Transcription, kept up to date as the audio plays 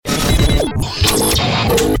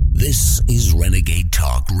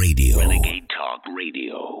Talk Radio. Renegade Talk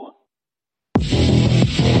Radio.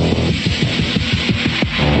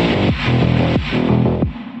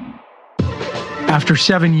 After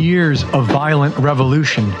 7 years of violent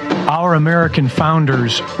revolution, our American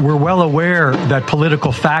founders were well aware that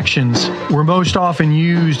political factions were most often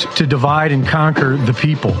used to divide and conquer the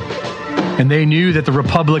people. And they knew that the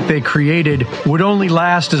republic they created would only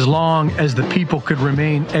last as long as the people could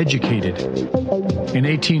remain educated. In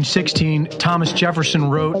 1816, Thomas Jefferson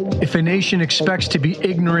wrote, "If a nation expects to be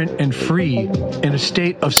ignorant and free in a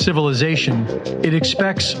state of civilization, it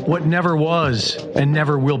expects what never was and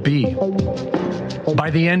never will be." By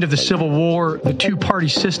the end of the Civil War, the two-party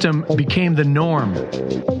system became the norm.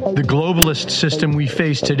 The globalist system we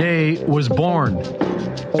face today was born,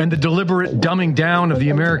 and the deliberate dumbing down of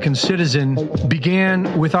the American citizen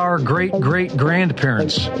began with our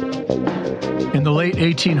great-great-grandparents. In the late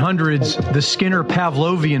 1800s, the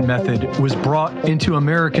Skinner-Pavlovian method was brought into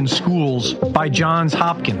American schools by Johns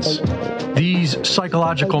Hopkins. These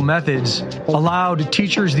psychological methods allowed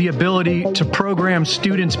teachers the ability to program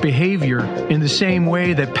students' behavior in the same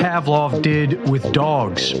way that Pavlov did with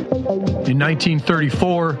dogs. In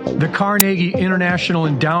 1934, the Carnegie International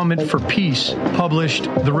Endowment for Peace published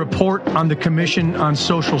the Report on the Commission on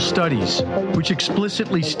Social Studies, which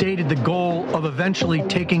explicitly stated the goal of eventually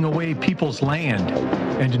taking away people's land,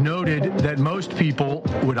 and noted that most people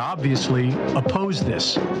would obviously oppose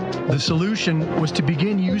this. The solution was to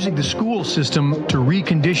begin using the school system to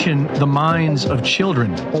recondition the minds of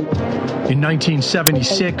children. In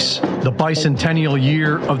 1976, the bicentennial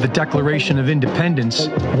year of the Declaration of Independence,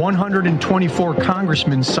 124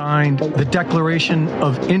 congressmen signed the Declaration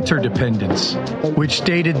of Interdependence, which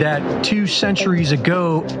stated that 2 centuries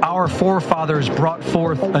ago, our forefathers brought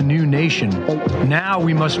forth a new nation. Now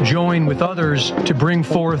we must join with others to bring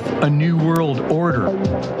forth a new world order.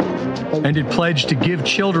 And it pledged to give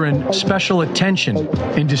children special attention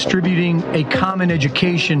in distributing a common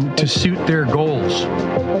education to suit their goals.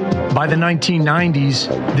 By the 1990s,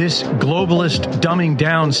 this globalist dumbing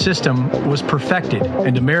down system was perfected,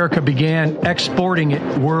 and America began exporting it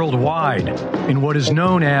worldwide in what is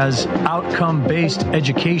known as outcome-based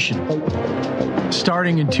education.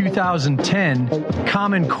 Starting in 2010,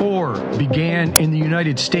 Common Core began in the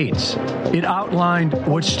United States. It outlined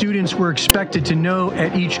what students were expected to know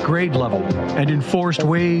at each grade level and enforced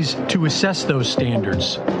ways to assess those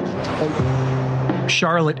standards.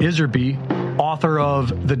 Charlotte Iserby, author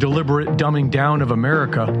of The Deliberate Dumbing Down of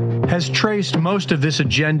America, has traced most of this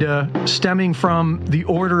agenda stemming from the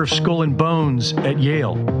Order of Skull and Bones at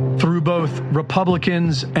Yale, through both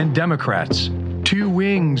Republicans and Democrats, 2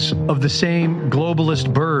 wings of the same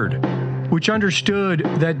globalist bird, which understood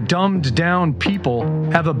that dumbed down people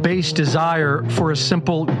have a base desire for a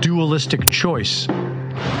simple dualistic choice.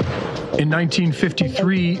 In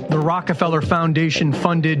 1953, the Rockefeller Foundation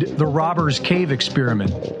funded the Robbers Cave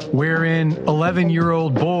experiment, wherein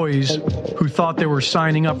 11-year-old boys who thought they were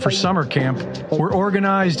signing up for summer camp were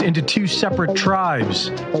organized into 2 separate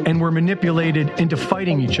tribes and were manipulated into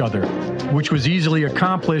fighting each other, which was easily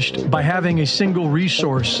accomplished by having a single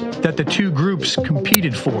resource that the 2 groups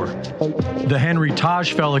competed for. The Henry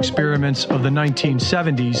Tajfel experiments of the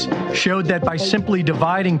 1970s showed that by simply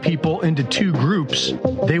dividing people into 2 groups,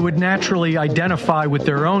 they would naturally identify with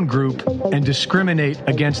their own group and discriminate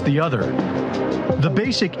against the other. The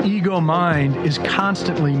basic ego mind is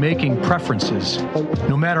constantly making preferences.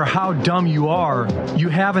 No matter how dumb you are, you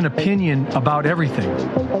have an opinion about everything.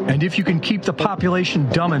 And if you can keep the population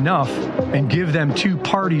dumb enough and give them 2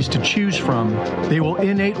 parties to choose from, they will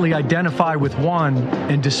innately identify with one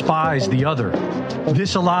and despise the other.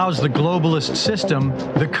 This allows the globalist system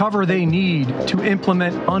the cover they need to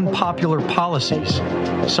implement unpopular policies,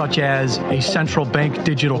 such as a central bank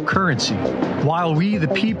digital currency, while we, the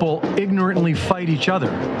people, ignorantly fight each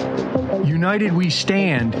other. United we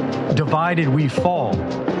stand, divided we fall,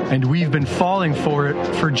 and we've been falling for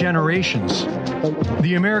it for generations.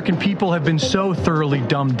 The American people have been so thoroughly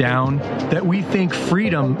dumbed down that we think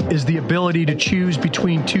freedom is the ability to choose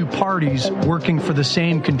between 2 parties working for the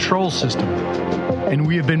same control system. And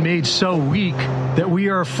we have been made so weak that we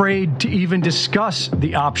are afraid to even discuss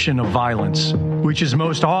the option of violence, which is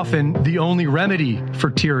most often the only remedy for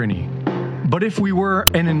tyranny. But if we were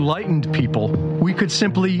an enlightened people, we could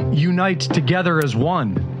simply unite together as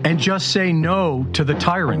one and just say no to the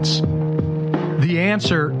tyrants. The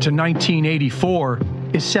answer to 1984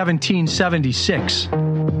 is 1776.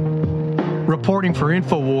 Reporting for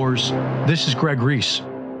InfoWars, this is Greg Reese.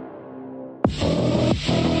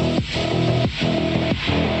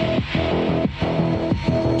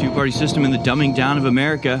 Two-party system and the dumbing down of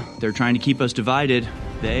America. They're trying to keep us divided.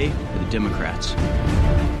 They are the Democrats.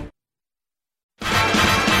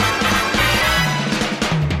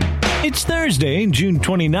 It's Thursday, June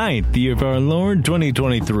 29th, the year of our Lord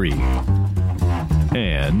 2023.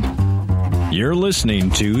 And you're listening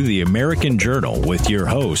to The American Journal with your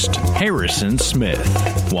host, Harrison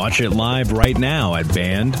Smith. Watch it live right now at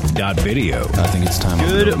band.video. I think it's time.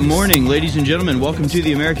 Good morning, ladies and gentlemen. Welcome to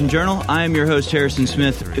The American Journal. I am your host, Harrison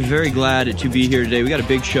Smith. Very glad to be here today. We got a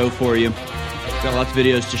big show for you. Got lots of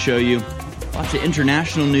videos to show you. Lots of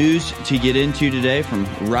international news to get into today, from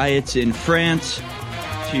riots in France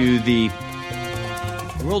to the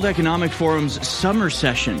World Economic Forum's summer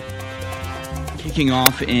session kicking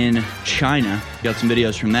off in China. Got some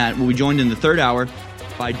videos from that. We'll be joined in the third hour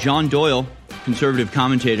by John Doyle, conservative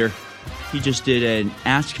commentator. He just did an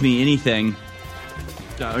Ask Me Anything,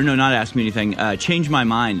 not Ask Me Anything, Change My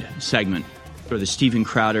Mind segment for the Steven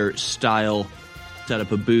Crowder style. Set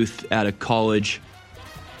up a booth at a college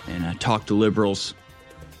and talk to liberals.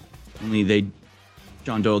 Only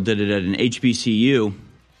John Doyle did it at an HBCU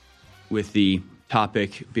with the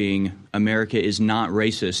topic being America is not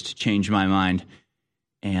racist, change my mind.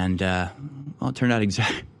 And, it turned out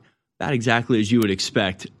exactly as you would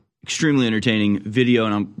expect. Extremely entertaining video,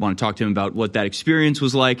 and I want to talk to him about what that experience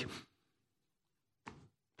was like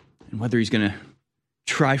and whether he's going to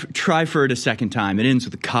try for it a second time. It ends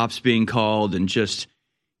with the cops being called and just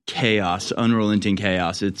chaos, unrelenting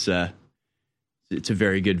chaos. It's a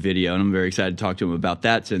very good video, and I'm very excited to talk to him about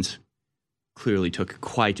that, since clearly took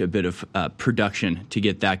quite a bit of production to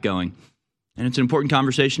get that going. And it's an important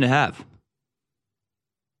conversation to have. So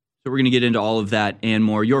we're going to get into all of that and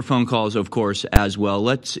more. Your phone calls, of course, as well.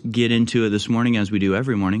 Let's get into it this morning, as we do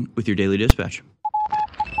every morning, with your Daily Dispatch.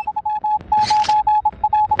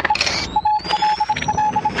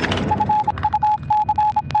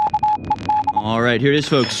 All right, here it is,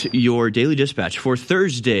 folks. Your Daily Dispatch for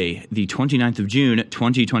Thursday, the 29th of June,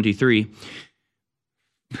 2023.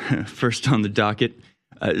 First on the docket.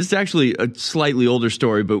 This is actually a slightly older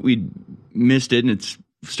story, but we missed it, and it's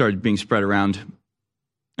started being spread around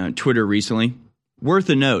Twitter recently. Worth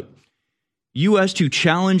a note. U.S. to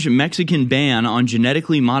challenge Mexican ban on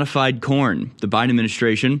genetically modified corn. The Biden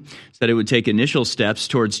administration said it would take initial steps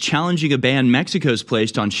towards challenging a ban Mexico's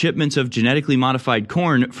placed on shipments of genetically modified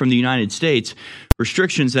corn from the United States,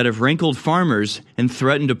 restrictions that have rankled farmers and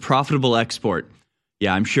threatened a profitable export.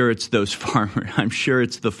 Yeah, I'm sure it's those farmers. I'm sure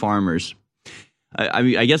it's the farmers. I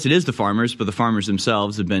mean, I guess it is the farmers, but the farmers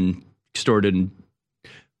themselves have been extorted and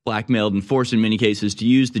blackmailed and forced in many cases to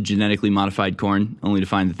use the genetically modified corn, only to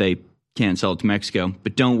find that they can't sell it to Mexico.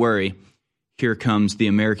 But don't worry, here comes the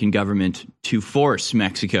American government to force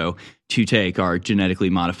Mexico to take our genetically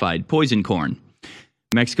modified poison corn.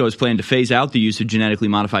 Mexico has planned to phase out the use of genetically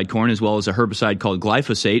modified corn, as well as a herbicide called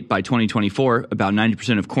glyphosate. By 2024, about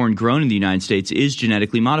 90% of corn grown in the United States is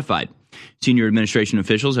genetically modified. Senior administration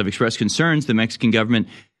officials have expressed concerns to the Mexican government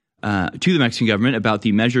about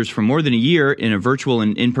the measures for more than a year in a virtual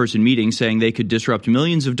and in-person meeting, saying they could disrupt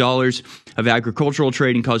millions of dollars of agricultural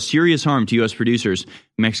trade and cause serious harm to U.S. producers.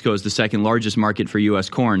 Mexico is the second largest market for U.S.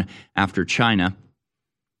 corn after China.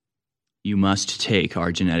 You must take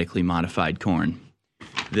our genetically modified corn.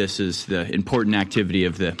 This is the important activity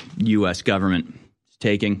of the U.S. government. It's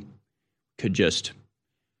taking could just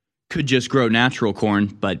grow natural corn,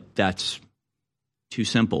 but that's too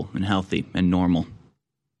simple and healthy and normal.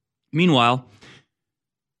 Meanwhile,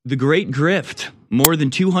 the Great Grift, more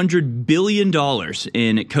than $200 billion in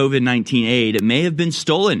COVID-19 aid, may have been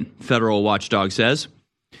stolen, federal watchdog says.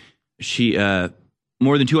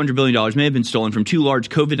 More than $200 billion may have been stolen from two large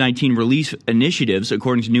COVID-19 relief initiatives,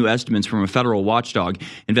 according to new estimates from a federal watchdog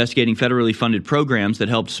investigating federally funded programs that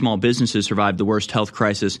helped small businesses survive the worst health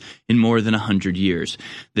crisis in more than 100 years.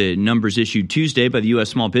 The numbers issued Tuesday by the U.S.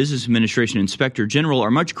 Small Business Administration Inspector General are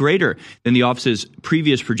much greater than the office's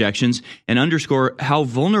previous projections and underscore how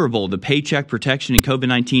vulnerable the Paycheck Protection and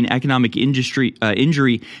COVID-19 Economic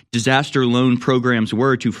Injury Disaster Loan programs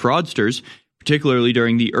were to fraudsters, particularly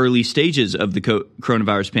during the early stages of the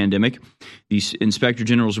coronavirus pandemic. The Inspector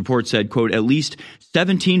General's report said, quote, at least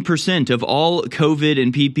 17% of all COVID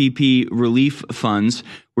and PPP relief funds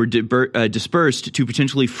were dispersed to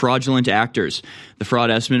potentially fraudulent actors. The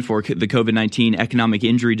fraud estimate for the COVID-19 Economic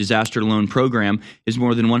Injury Disaster Loan Program is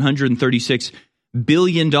more than $136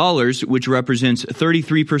 billion, which represents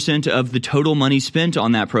 33% of the total money spent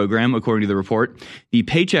on that program, according to the report. The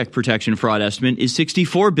Paycheck Protection fraud estimate is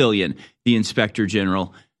 $64 billion, the Inspector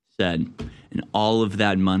General said. And all of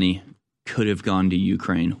that money could have gone to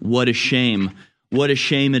Ukraine. What a shame. What a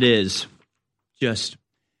shame it is. Just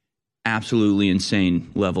absolutely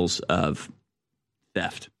insane levels of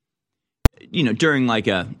theft. You know, during like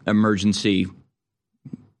a emergency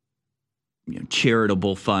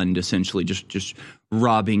charitable fund, essentially just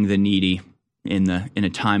robbing the needy in a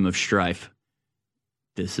time of strife.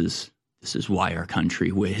 This is why our country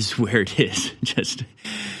is where it is. Just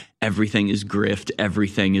everything is grift,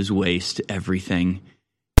 everything is waste, everything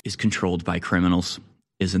is controlled by criminals.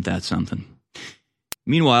 Isn't that something?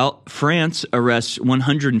 Meanwhile, France arrests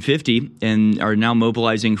 150 and are now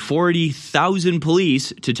mobilizing 40,000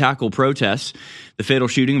 police to tackle protests. The fatal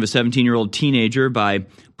shooting of a 17-year-old teenager by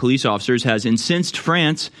police officers has incensed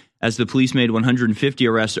France as the police made 150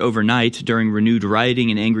 arrests overnight during renewed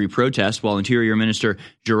rioting and angry protests, while Interior Minister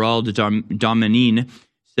Gérald Darmanin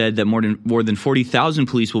said that more than 40,000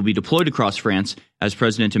 police will be deployed across France, as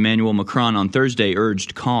President Emmanuel Macron on Thursday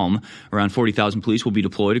urged calm. Around 40,000 police will be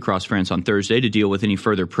deployed across France on Thursday to deal with any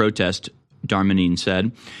further protest, Darmanin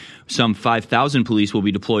said. Some 5,000 police will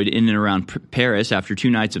be deployed in and around Paris after 2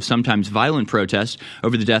 nights of sometimes violent protests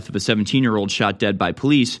over the death of a 17-year-old shot dead by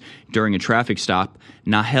police during a traffic stop.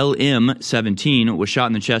 Nahel M., 17, was shot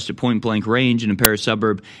in the chest at point-blank range in a Paris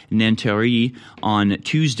suburb, Nanterre, on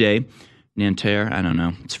Tuesday. Nanterre, I don't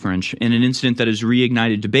know, it's French, in an incident that has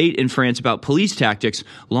reignited debate in France about police tactics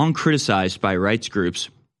long criticized by rights groups.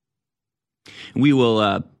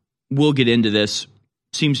 We'll get into this.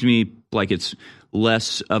 Seems to me like it's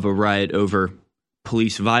less of a riot over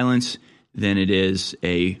police violence than it is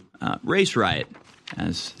a race riot,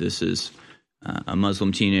 as this is a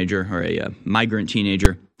Muslim teenager or a migrant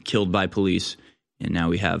teenager killed by police, and now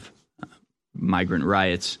we have migrant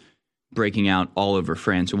riots breaking out all over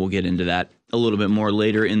France, and we'll get into that a little bit more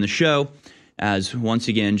later in the show, as once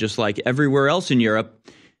again, just like everywhere else in Europe,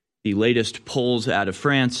 the latest polls out of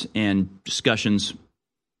France and discussions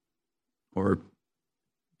or,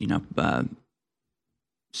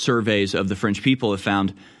 surveys of the French people have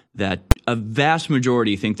found that a vast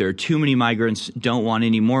majority think there are too many migrants, don't want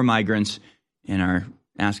any more migrants, and are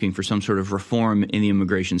asking for some sort of reform in the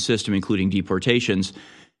immigration system, including deportations.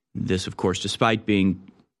 This, of course, despite being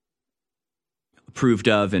approved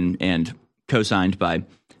of and co-signed by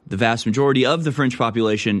the vast majority of the French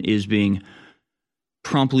population, is being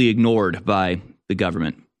promptly ignored by the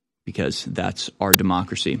government, because that's our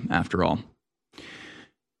democracy, after all.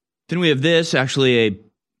 Then we have this, actually a,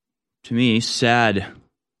 to me, sad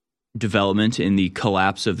development in the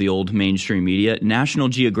collapse of the old mainstream media. National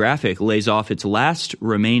Geographic lays off its last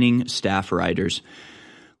remaining staff writers.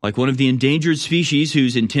 Like one of the endangered species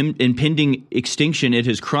whose impending extinction it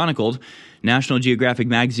has chronicled, National Geographic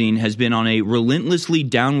magazine has been on a relentlessly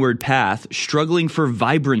downward path, struggling for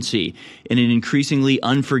vibrancy in an increasingly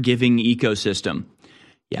unforgiving ecosystem.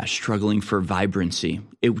 Yeah, struggling for vibrancy.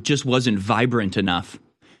 It just wasn't vibrant enough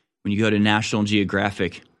when you go to National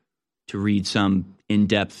Geographic to read some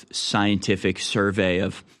in-depth scientific survey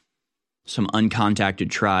of some uncontacted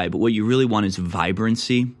tribe. What you really want is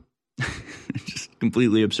vibrancy. Just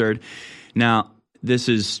completely absurd. Now, this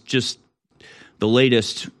is just the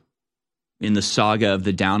latest in the saga of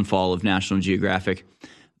the downfall of National Geographic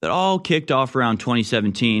that all kicked off around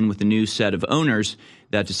 2017 with a new set of owners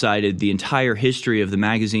that decided the entire history of the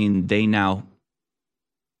magazine they now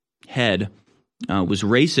head was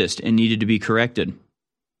racist and needed to be corrected.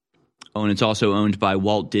 Oh, and it's also owned by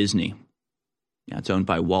Walt Disney. Yeah, it's owned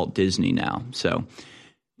by Walt Disney now. So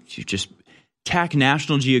you just tack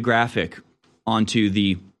National Geographic onto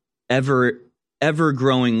the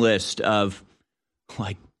ever-growing list of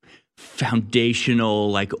like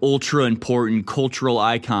foundational, like ultra important cultural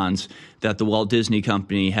icons that the Walt Disney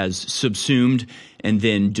Company has subsumed and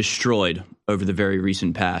then destroyed over the very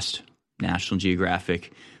recent past. National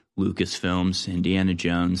Geographic, Lucasfilms, Indiana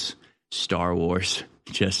Jones, Star Wars,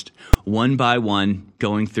 just one by one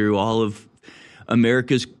going through all of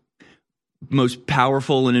America's most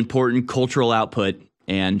powerful and important cultural output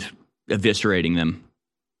and eviscerating them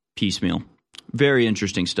piecemeal. Very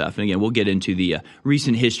interesting stuff. And again, we'll get into the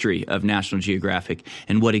recent history of National Geographic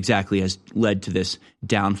and what exactly has led to this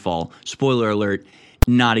downfall. Spoiler alert,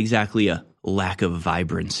 not exactly a lack of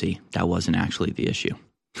vibrancy. That wasn't actually the issue.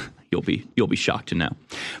 You'll be shocked to know.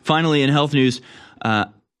 Finally, in health news,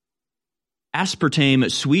 aspartame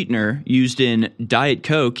sweetener used in Diet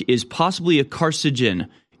Coke is possibly a carcinogen,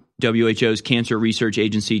 WHO's cancer research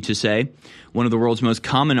agency to say. One of the world's most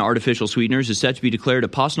common artificial sweeteners is set to be declared a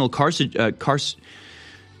possible carcinogen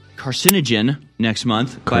next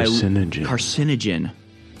month.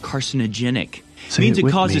 Carcinogenic. Means it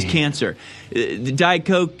causes cancer. The Diet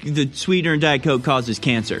Coke, the sweetener in Diet Coke causes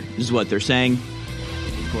cancer, is what they're saying.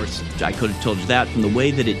 Of course, I could have told you that from the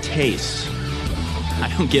way that it tastes. I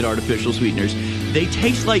don't get artificial sweeteners. They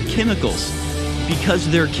taste like chemicals because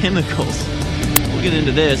they're chemicals. We'll get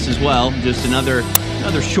into this as well. Just another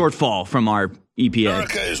Another shortfall from our EPA.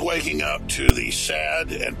 America is waking up to the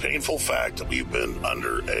sad and painful fact that we've been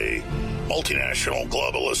under a multinational,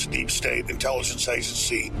 globalist, deep state intelligence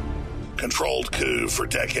agency controlled coup for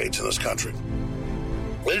decades in this country.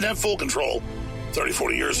 We didn't have full control 30,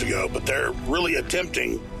 40 years ago, but they're really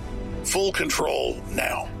attempting full control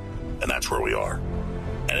now, and that's where we are.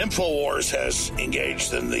 And InfoWars has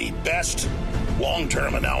engaged in the best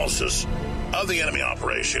long-term analysis of the enemy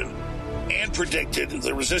operation and predicted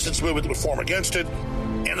the resistance movement that would form against it,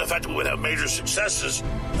 and the fact that we would have major successes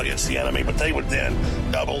against the enemy, but they would then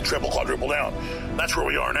double, triple, quadruple down. That's where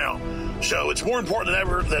we are now. So it's more important than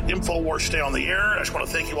ever that InfoWars stay on the air. I just want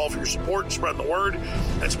to thank you all for your support and spreading the word.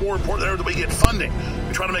 And it's more important than ever that we get funding.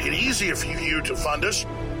 We try to make it easier for you to fund us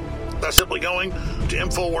by simply going to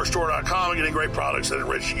InfoWarsStore.com and getting great products that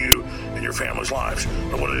enrich you and your family's lives.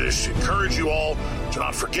 I want to just encourage you all to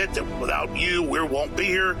not forget that without you, we won't be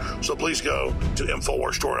here. So please go to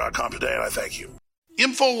InfoWarsStore.com today, and I thank you.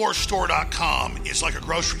 InfoWarsStore.com is like a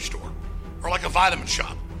grocery store or like a vitamin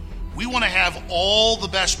shop. We want to have all the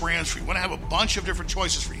best brands for you. We want to have a bunch of different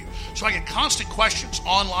choices for you. So I get constant questions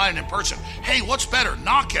online and in person. Hey, what's better?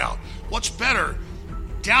 Knockout. What's better?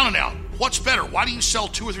 Down and Out. What's better? Why do you sell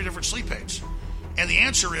 2 or 3 different sleep aids? And the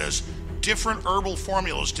answer is different herbal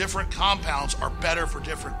formulas, different compounds are better for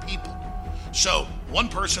different people. So one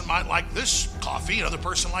person might like this coffee, another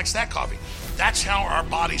person likes that coffee. That's how our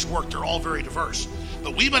bodies work. They're all very diverse.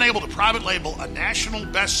 But we've been able to private label a national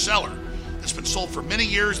bestseller that's been sold for many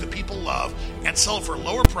years that people love and sell it for a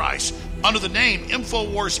lower price under the name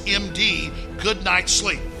InfoWars MD Good Night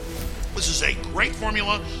Sleep. This is a great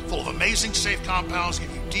formula full of amazing safe compounds,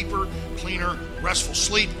 give you deeper, cleaner, restful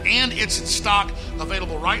sleep, and it's in stock,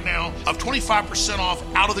 available right now, of 25% off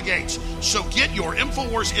out of the gates. So get your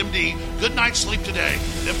InfoWars MD Good Night Sleep today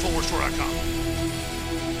at InfoWarsStore.com.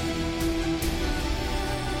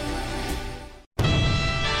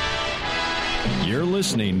 You're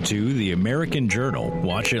listening to The American Journal.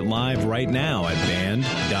 Watch it live right now at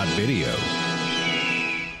band.video.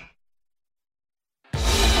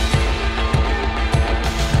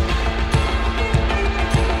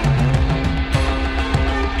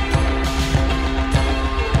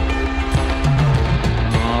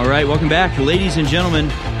 All right, welcome back, ladies and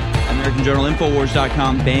gentlemen. American Journal,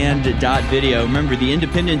 Infowars.com, band.video. Remember, the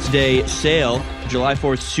Independence Day sale, July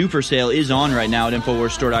 4th super sale, is on right now at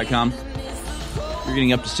InfoWarsStore.com. You're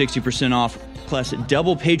getting up to 60% off, plus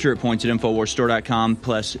double Patriot points at InfoWarsStore.com,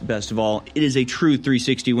 plus, best of all, it is a true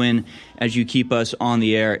 360 win as you keep us on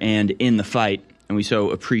the air and in the fight, and we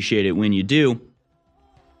so appreciate it when you do.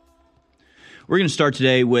 We're going to start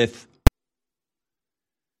today with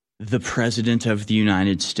the President of the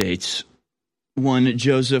United States, one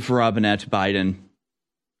Joseph Robinette Biden.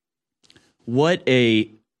 What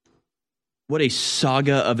a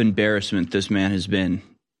saga of embarrassment this man has been.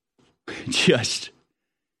 Just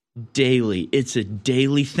daily. It's a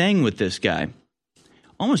daily thing with this guy.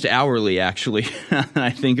 Almost hourly, actually, when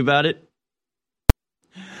I think about it.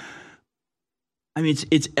 I mean,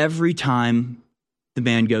 it's every time the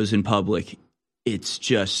man goes in public, it's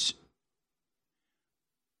just...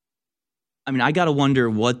 I mean, I got to wonder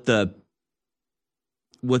what the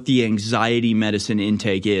anxiety medicine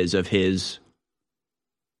intake is of his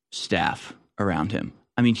staff around him.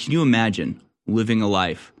 I mean, can you imagine living a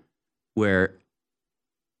life where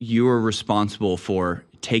you are responsible for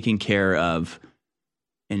taking care of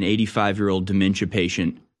an 85-year-old dementia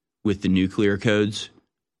patient with the nuclear codes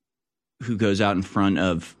who goes out in front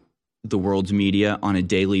of the world's media on a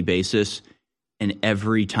daily basis, and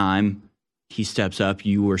every time he steps up,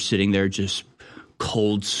 you are sitting there just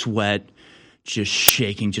cold sweat, just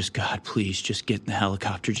shaking, just, God, please, just get in the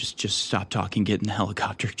helicopter. Just stop talking, get in the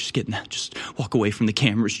helicopter. Just walk away from the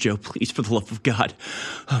cameras, Joe, please, for the love of God.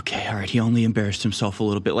 Okay, all right, he only embarrassed himself a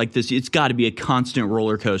little bit like this. It's got to be a constant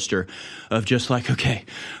roller coaster of just like, okay,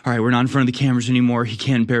 all right, we're not in front of the cameras anymore. He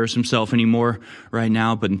can't embarrass himself anymore right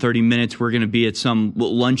now, but in 30 minutes, we're going to be at some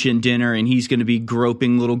luncheon dinner, and he's going to be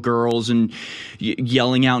groping little girls and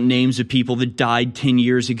yelling out names of people that died 10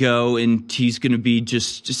 years ago, and he's going to be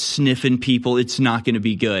just sniffing people. It's not going to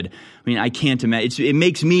be good. I mean, I can't imagine. It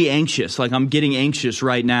makes me anxious. Like, I'm getting anxious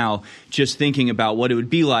right now just thinking about what it would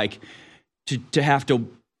be like to have to,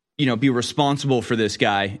 be responsible for this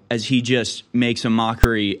guy as he just makes a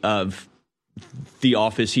mockery of the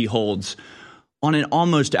office he holds on an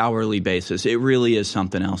almost hourly basis. It really is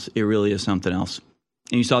something else. It really is something else.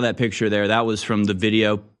 And you saw that picture there. That was from the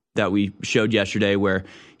video that we showed yesterday where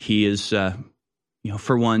he is,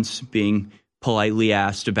 for once being politely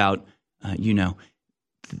asked about,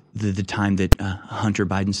 the time that Hunter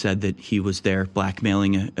Biden said that he was there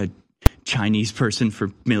blackmailing a Chinese person for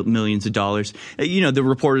millions of dollars. The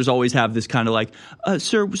reporters always have this kind of like,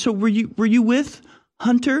 sir, so were you with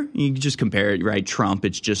Hunter? You just compare it, right? Trump,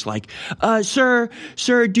 it's just like, sir,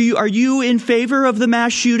 are you in favor of the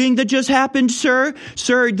mass shooting that just happened, sir?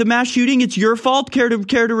 Sir, the mass shooting, it's your fault. Care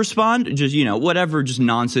to respond? Just, whatever, just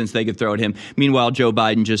nonsense they could throw at him. Meanwhile, Joe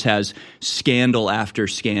Biden just has scandal after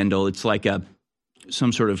scandal. It's like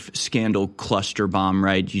some sort of scandal cluster bomb,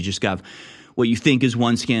 right? You just got what you think is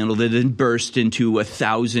one scandal that then burst into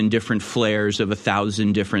 1,000 different flares of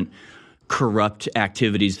 1,000 different corrupt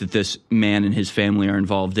activities that this man and his family are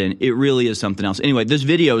involved in. It really is something else. Anyway, this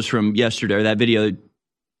video is from yesterday. Or that video,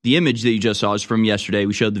 the image that you just saw is from yesterday.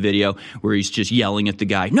 We showed the video where he's just yelling at the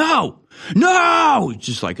guy. No!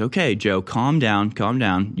 Just like, okay, Joe, calm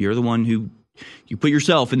down. You're the one who, you put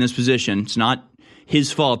yourself in this position. It's not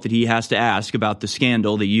his fault that he has to ask about the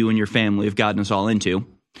scandal that you and your family have gotten us all into.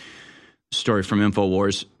 Story from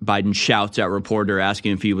InfoWars. Biden shouts at reporter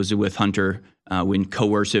asking if he was with Hunter when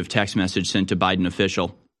coercive text message sent to Biden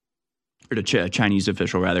official, or to Chinese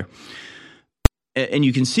official rather. And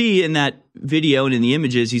you can see in that video and in the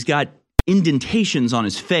images, he's got indentations on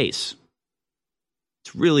his face.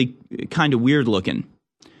 It's really kind of weird looking.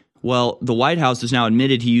 Well, the White House has now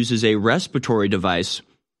admitted he uses a respiratory device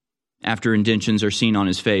after indentions are seen on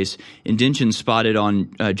his face. Indentions spotted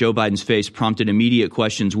on Joe Biden's face prompted immediate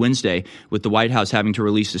questions Wednesday, with the White House having to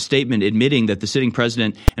release a statement admitting that the sitting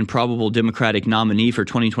president and probable Democratic nominee for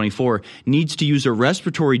 2024 needs to use a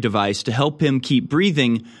respiratory device to help him keep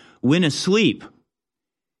breathing when asleep.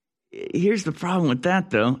 Here's the problem with that,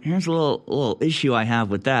 though. Here's a little issue I have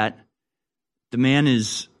with that. The man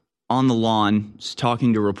is on the lawn, he's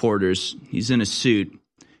talking to reporters. He's in a suit.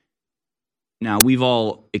 Now, we've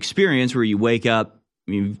all experienced where you wake up,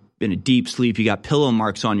 you've been in a deep sleep, you got pillow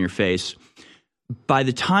marks on your face. By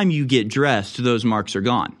the time you get dressed, those marks are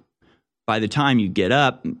gone. By the time you get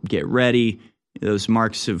up, get ready, those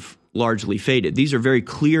marks have largely faded. These are very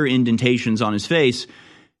clear indentations on his face,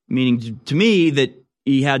 meaning to me that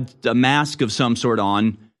he had a mask of some sort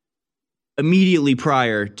on immediately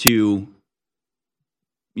prior to,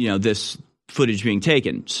 this footage being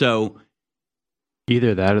taken. So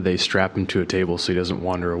either that or they strap him to a table so he doesn't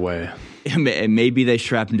wander away. Maybe they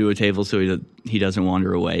strap him to a table so he doesn't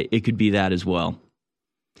wander away. It could be that as well.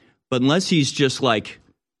 But unless he's just like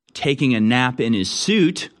taking a nap in his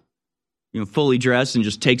suit, fully dressed and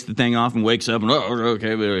just takes the thing off and wakes up and,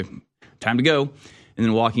 okay, time to go, and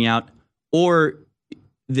then walking out. Or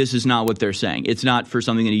this is not what they're saying. It's not for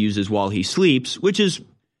something that he uses while he sleeps, which is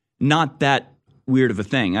not that weird of a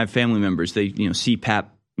thing. I have family members, they, CPAP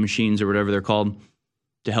machines or whatever they're called,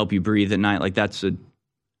 to help you breathe at night. Like, that's a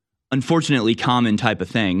unfortunately common type of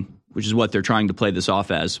thing, which is what they're trying to play this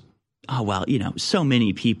off as. Oh, well, so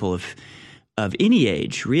many people of any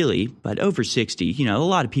age, really, but over 60, a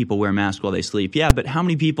lot of people wear masks while they sleep. Yeah, but how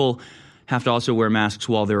many people have to also wear masks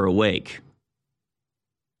while they're awake?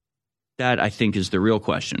 That, I think, is the real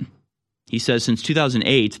question. He says since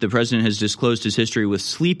 2008, the president has disclosed his history with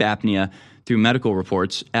sleep apnea through medical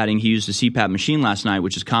reports, adding he used a CPAP machine last night,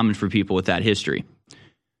 which is common for people with that history.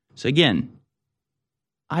 So again,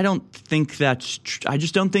 I just don't think that's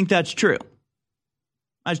true.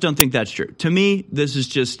 I just don't think that's true. To me, this is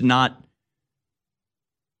just not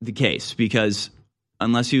the case, because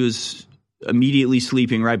unless he was immediately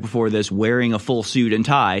sleeping right before this, wearing a full suit and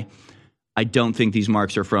tie, I don't think these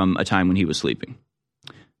marks are from a time when he was sleeping.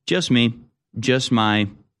 Just me, just my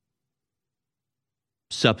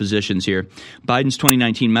suppositions here. Biden's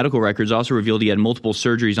 2019 medical records also revealed he had multiple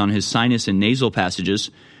surgeries on his sinus and nasal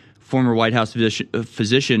passages. Former White House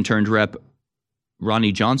physician turned rep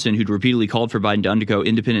Ronnie Johnson, who'd repeatedly called for Biden to undergo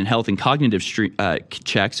independent health and cognitive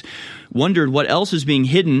checks, wondered what else is being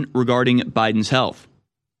hidden regarding Biden's health.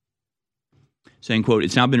 Saying, quote,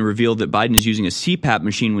 "It's now been revealed that Biden is using a CPAP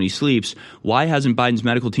machine when he sleeps. Why hasn't Biden's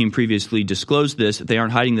medical team previously disclosed this? If they are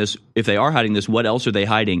hiding this, what else are they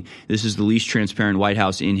hiding? This is the least transparent White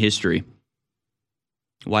House in history."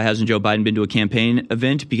 Why hasn't Joe Biden been to a campaign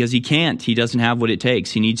event? Because he can't. He doesn't have what it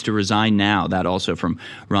takes. He needs to resign now. That also from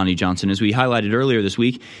Ronnie Johnson. As we highlighted earlier this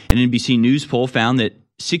week, an NBC News poll found that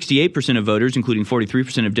 68% of voters, including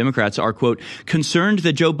 43% of Democrats, are, quote, concerned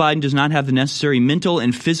that Joe Biden does not have the necessary mental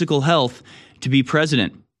and physical health to be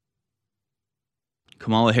president.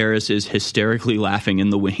 Kamala Harris is hysterically laughing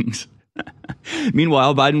in the wings.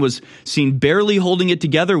 Meanwhile, Biden was seen barely holding it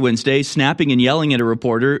together Wednesday, snapping and yelling at a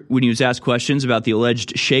reporter when he was asked questions about the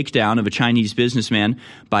alleged shakedown of a Chinese businessman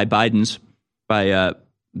by the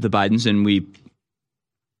Bidens. And we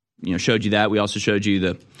showed you that. We also showed you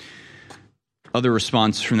the other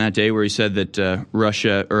response from that day where he said that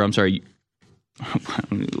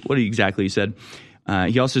What exactly he said?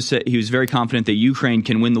 He also said he was very confident that Ukraine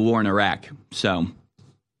can win the war in Iraq. So,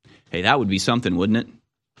 hey, that would be something, wouldn't it?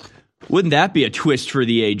 Wouldn't that be a twist for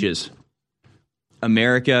the ages?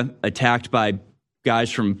 America attacked by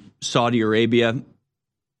guys from Saudi Arabia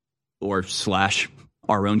or /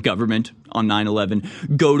 our own government on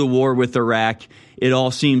 9/11, go to war with Iraq. It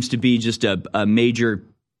all seems to be just a major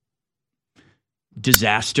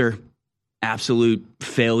disaster, absolute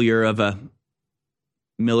failure of a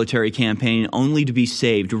military campaign, only to be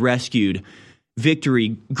saved, rescued,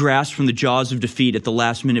 victory grasped from the jaws of defeat at the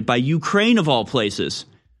last minute by Ukraine of all places.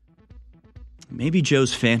 Maybe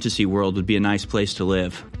Joe's fantasy world would be a nice place to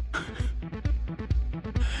live.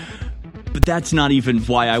 But that's not even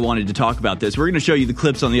why I wanted to talk about this. We're going to show you the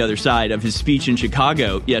clips on the other side of his speech in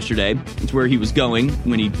Chicago yesterday. It's where he was going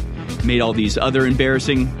when he made all these other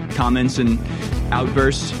embarrassing comments and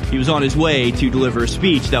outbursts. He was on his way to deliver a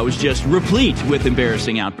speech that was just replete with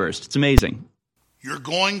embarrassing outbursts. It's amazing. You're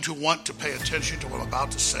going to want to pay attention to what I'm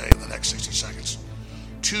about to say in the next 60 seconds.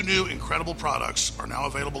 2 new incredible products are now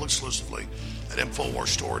available exclusively at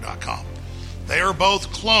InfoWarsStore.com. They are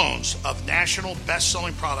both clones of national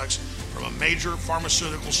best-selling products from a major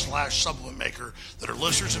pharmaceutical / supplement maker that are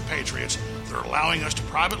listeners and patriots that are allowing us to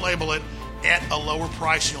private label it at a lower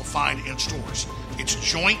price than you'll find in stores. It's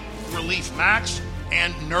Joint Relief Max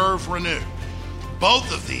and Nerve Renew.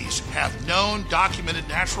 Both of these have known documented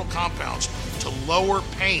natural compounds to lower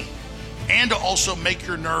pain and to also make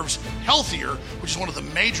your nerves healthier, which is one of the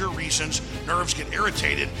major reasons nerves get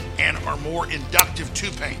irritated and are more inductive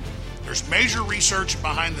to pain. There's major research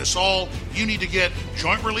behind this all. You need to get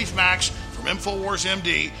Joint Relief Max from InfoWars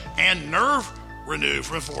MD and Nerve Renew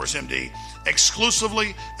from InfoWars MD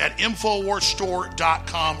exclusively at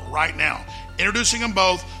InfoWarsStore.com right now. Introducing them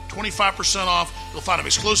both, 25% off. You'll find them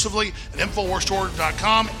exclusively at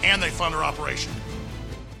InfoWarsStore.com, and they fund their operation.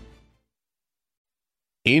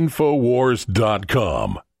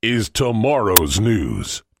 InfoWars.com is tomorrow's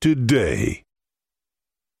news today.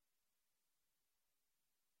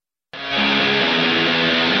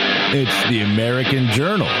 It's the American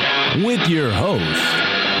Journal with your host,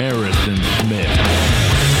 Harrison Smith.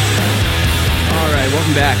 All right,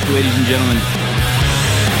 welcome back, ladies and gentlemen.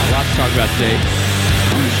 Lots to talk about today.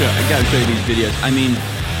 I got to show you these videos. I mean,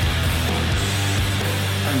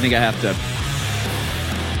 I don't think I have to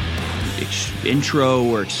intro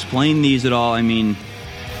or explain these at all. I mean,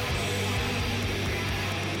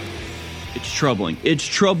 it's troubling. It's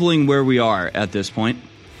troubling where we are at this point.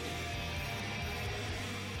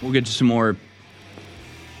 We'll get to some more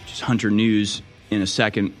just Hunter news in a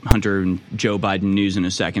second. Hunter and Joe Biden news in a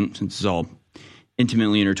second, since it's all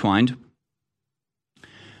intimately intertwined.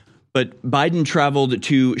 But Biden traveled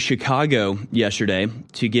to Chicago yesterday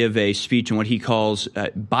to give a speech on what he calls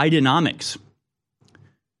Bidenomics.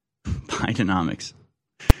 Bidenomics.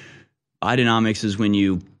 Bidenomics is when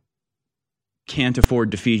you can't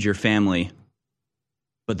afford to feed your family,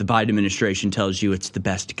 but the Biden administration tells you it's the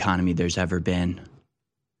best economy there's ever been.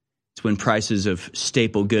 It's when prices of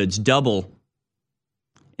staple goods double,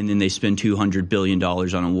 and then they spend $200 billion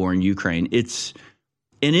on a war in Ukraine. It's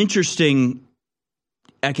an interesting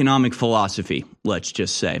economic philosophy, let's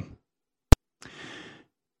just say.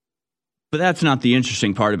 But that's not the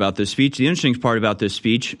interesting part about this speech. The interesting part about this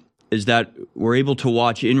speech is that we're able to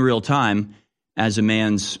watch in real time as a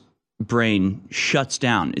man's brain shuts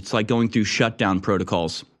down. It's like going through shutdown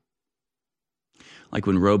protocols. Like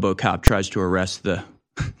when RoboCop tries to arrest the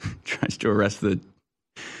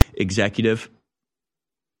executive.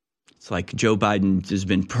 It's like Joe Biden has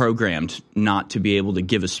been programmed not to be able to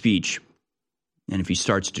give a speech. And if he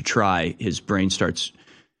starts to try, his brain starts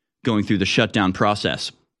going through the shutdown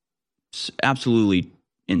process. It's absolutely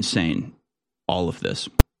insane, all of this.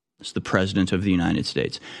 It's the President of the United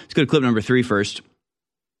States. Let's go to clip number 3 first.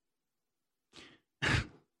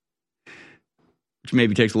 Which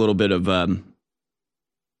maybe takes a little bit of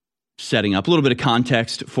setting up, a little bit of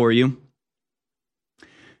context for you.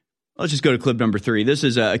 Let's just go to clip number 3. This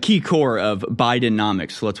is a key core of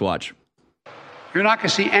Bidenomics. Let's watch. You're not going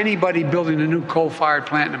to see anybody building a new coal-fired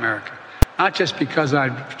plant in America. Not just because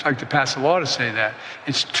I'd like to pass a law to say that.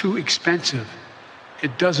 It's too expensive.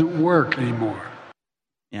 It doesn't work anymore.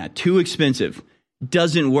 Yeah, too expensive.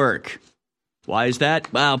 Doesn't work. Why is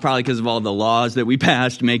that? Well, probably because of all the laws that we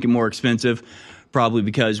passed to make it more expensive. Probably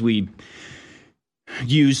because we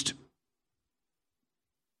used,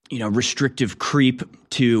 restrictive creep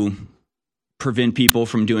to prevent people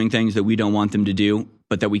from doing things that we don't want them to do,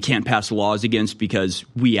 but that we can't pass laws against because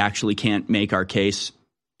we actually can't make our case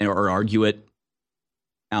or argue it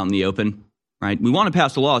out in the open, right? We want to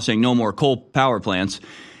pass a law saying no more coal power plants,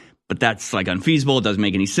 But that's like unfeasible. It doesn't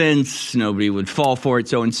make any sense. Nobody would fall for it.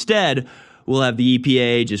 So instead, we'll have the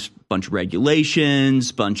EPA, just a bunch of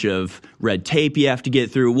regulations, bunch of red tape you have to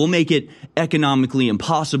get through. We'll make it economically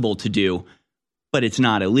impossible to do, but it's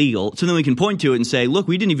not illegal. So then we can point to it and say, look,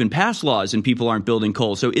 we didn't even pass laws and people aren't building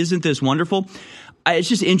coal. So isn't this wonderful? It's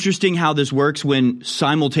just interesting how this works when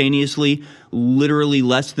simultaneously, literally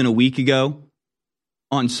less than a week ago,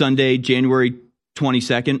 on Sunday, January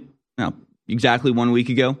 22nd, no, exactly 1 week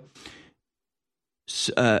ago,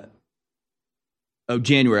 January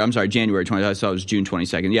 20th. I thought it was June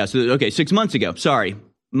 22nd. Yeah, so, okay, 6 months ago. Sorry,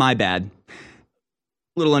 my bad. A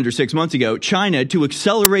little under 6 months ago, China to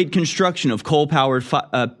accelerate construction of coal-fired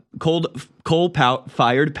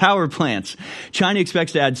power plants. China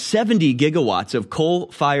expects to add 70 gigawatts of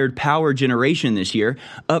coal-fired power generation this year,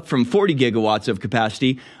 up from 40 gigawatts of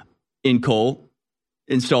capacity in coal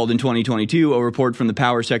installed in 2022. A report from the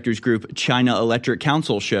power sector's group China Electric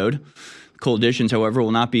Council showed. Coal additions, however,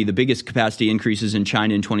 will not be the biggest capacity increases in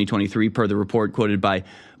China in 2023, per the report quoted by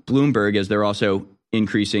Bloomberg, as they're also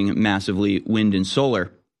increasing massively wind and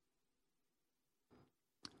solar.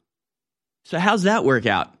 So how's that work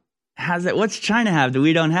out? What's China have that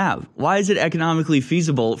we don't have? Why is it economically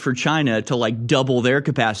feasible for China to like double their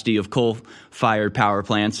capacity of coal-fired power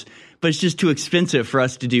plants, but it's just too expensive for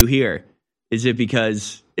us to do here? Is it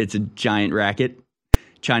because it's a giant racket?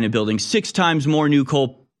 China building 6 times more new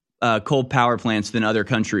coal power plants than other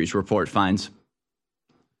countries, report finds.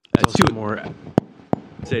 Say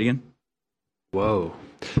it again. Whoa.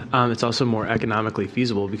 It's also more economically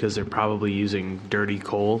feasible because they're probably using dirty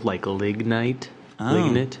coal like lignite.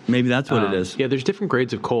 Maybe that's what it is. Yeah, there's different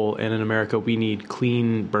grades of coal, and in America we need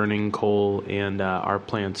clean burning coal, and our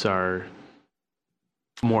plants are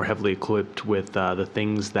more heavily equipped with the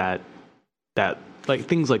things that like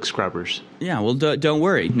things like scrubbers. Yeah, well, don't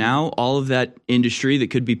worry. Now all of that industry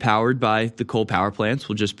that could be powered by the coal power plants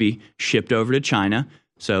will just be shipped over to China.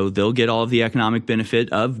 So they'll get all of the economic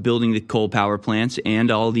benefit of building the coal power plants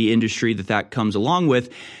and all the industry that comes along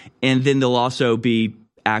with. And then they'll also be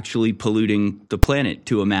actually polluting the planet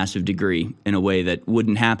to a massive degree in a way that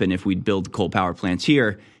wouldn't happen if we'd build coal power plants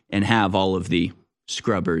here and have all of the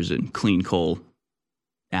scrubbers and clean coal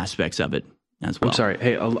aspects of it as well. I'm sorry.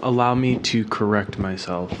 Hey, allow me to correct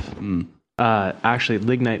myself. Actually,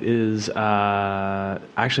 lignite is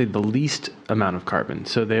actually the least amount of carbon.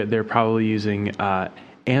 So they're probably using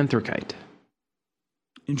anthracite.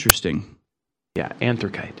 Interesting. Yeah,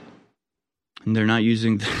 anthracite. And they're not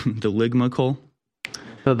using the ligma coal?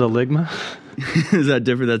 The ligma? Is that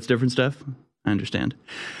different? That's different stuff? I understand.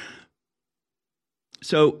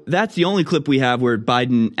 So that's the only clip we have where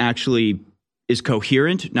Biden actually is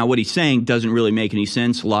coherent. Now, what he's saying doesn't really make any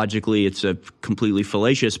sense. Logically, it's a completely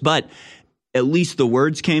fallacious, but at least the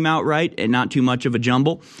words came out right and not too much of a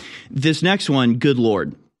jumble. This next one, good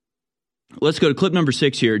Lord. Let's go to clip number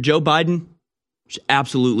 6 here. Joe Biden is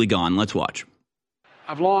absolutely gone. Let's watch.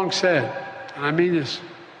 I've long said, and I mean this,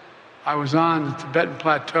 I was on the Tibetan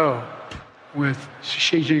Plateau with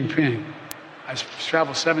Xi Jinping. I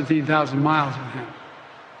traveled 17,000 miles with him.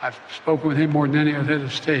 I've spoken with him more than any other head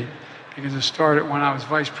of state because it started when I was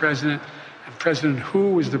vice president and President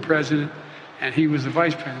Hu was the president and he was the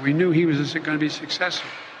vice president. We knew he was going to be successful.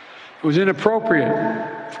 It was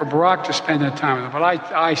inappropriate for Barack to spend that time with him, but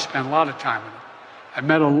I spent a lot of time with him. I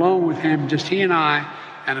met alone with him, just he and I,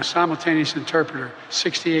 and a simultaneous interpreter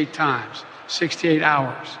 68 times, 68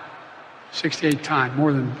 hours, 68 times,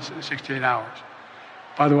 more than 68 hours.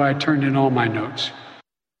 By the way, I turned in all my notes.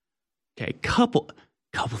 Okay, couple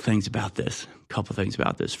things about this.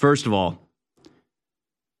 First of all,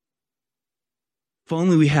 if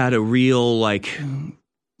only we had a real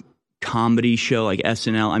comedy show like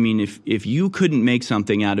SNL. I mean, if you couldn't make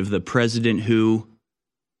something out of the president who's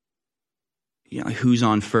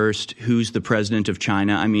on first, who's the president of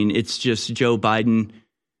China. I mean, it's just Joe Biden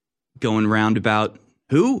going roundabout.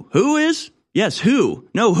 Who is? Yes, who?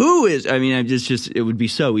 No, who is? I mean, it would be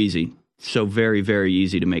so easy. So very, very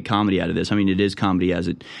easy to make comedy out of this. I mean, it is comedy as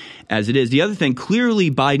it is. The other thing, clearly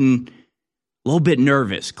Biden a little bit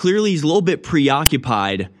nervous. Clearly he's a little bit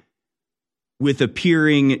preoccupied with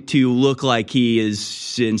appearing to look like he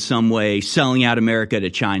is in some way selling out America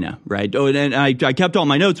to China, right? Oh, and I kept all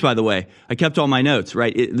my notes, by the way. I kept all my notes,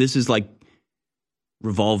 right? This is like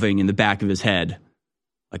revolving in the back of his head,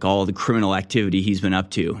 like all the criminal activity he's been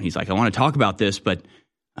up to. He's like, I want to talk about this, but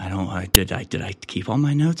did I keep all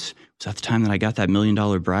my notes? Was that the time that I got that $1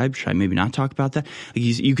 million bribe? Should I maybe not talk about that?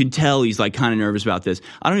 You can tell he's like kind of nervous about this.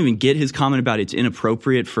 I don't even get his comment about it's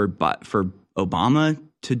inappropriate for Obama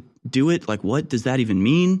to do it. Like, what does that even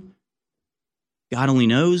mean? God only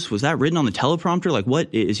knows. Was that written on the teleprompter? Like,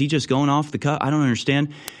 what? Is he just going off the cuff? I don't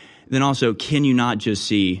understand. Then also, can you not just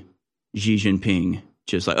see Xi Jinping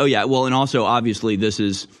just like, oh, yeah, well, and also, obviously, this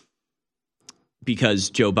is because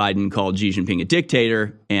Joe Biden called Xi Jinping a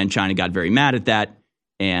dictator, and China got very mad at that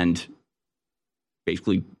and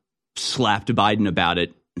basically slapped Biden about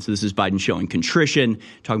it. And so this is Biden showing contrition,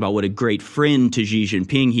 talking about what a great friend to Xi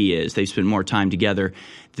Jinping he is. They spend more time together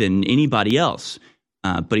than anybody else.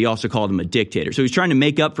 But he also called him a dictator. So he's trying to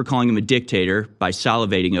make up for calling him a dictator by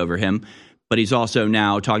salivating over him. But he's also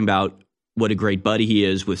now talking about what a great buddy he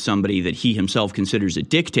is with somebody that he himself considers a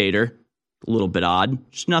dictator. A little bit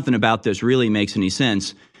odd. Just nothing about this really makes any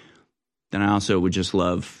sense. Then I also would just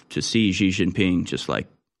love to see Xi Jinping just like,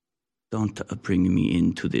 don't bring me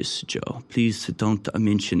into this, Joe. Please don't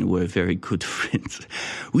mention we're very good friends.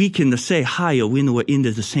 We can say hi when we're in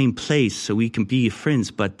the same place so we can be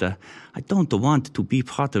friends, but I don't want to be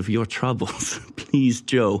part of your troubles. Please,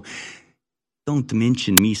 Joe, don't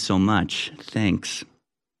mention me so much. Thanks.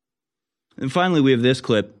 And finally, we have this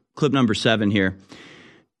clip number 7 here.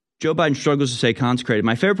 Joe Biden struggles to stay consecrated.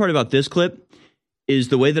 My favorite part about this clip is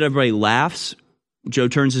the way that everybody laughs. Joe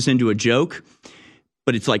turns this into a joke,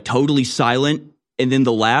 but it's like totally silent. And then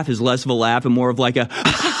the laugh is less of a laugh and more of like a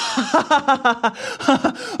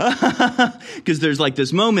because there's like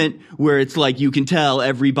this moment where it's like you can tell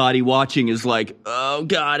everybody watching is like, oh,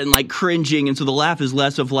 God, and like cringing. And so the laugh is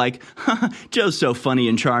less of like, Joe's so funny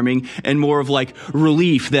and charming, and more of like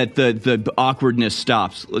relief that the awkwardness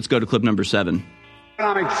stops. Let's go to clip number 7.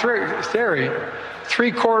 Economic theory,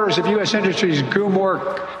 3/4 of U.S. industries grew more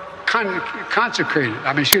consecrated.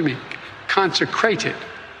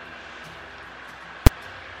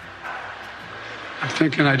 I'm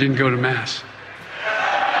thinking I didn't go to Mass.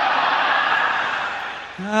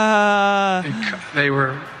 They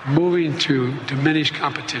were moving to diminish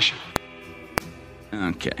competition.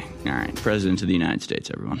 Okay. All right. President of the United States,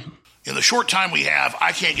 everyone. In the short time we have,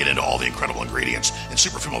 I can't get into all the incredible ingredients in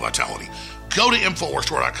Super Female Vitality. Go to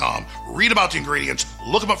InfoWarsStore.com, read about the ingredients,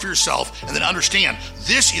 look them up for yourself, and then understand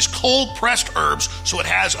this is cold-pressed herbs, so it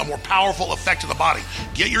has a more powerful effect on the body.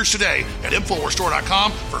 Get yours today at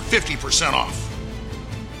InfoWarsStore.com for 50% off.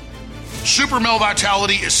 Super Male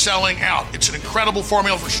Vitality is selling out. It's an incredible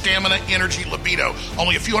formula for stamina, energy, libido.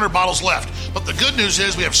 Only a few hundred bottles left. But the good news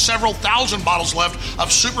is we have several thousand bottles left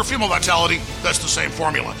of Super Female Vitality. That's the same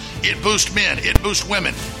formula. It boosts men. It boosts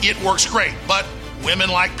women. It works great. But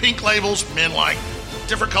women like pink labels. Men like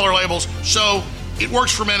different color labels. So it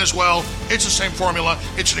works for men as well. It's the same formula.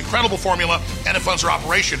 It's an incredible formula, and it funds our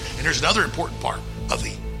operation. And here's another important part of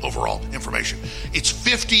the overall information. It's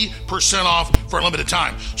 50% off for a limited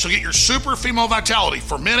time. So get your Super Female Vitality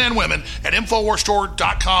for men and women at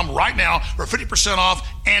InfoWarsStore.com right now for 50% off,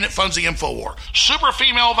 and it funds the InfoWar. Super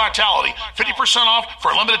Female Vitality, 50% off for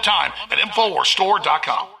a limited time at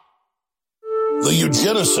InfoWarsStore.com. The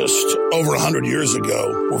eugenicists over 100 years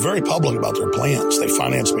ago were very public about their plans. They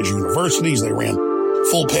financed major universities. They ran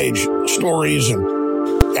full-page stories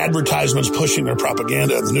and advertisements pushing their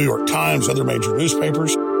propaganda in the New York Times, other major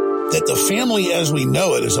newspapers, that the family as we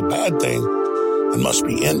know it is a bad thing and must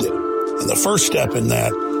be ended. And the first step in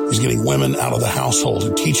that is getting women out of the household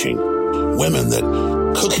and teaching women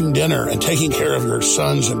that cooking dinner and taking care of your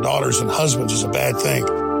sons and daughters and husbands is a bad thing.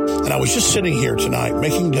 And I was just sitting here tonight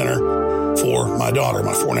making dinner for my daughter,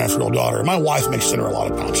 my 4.5-year-old daughter. My wife makes dinner a lot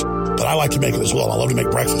of times, but I like to make it as well. I love to make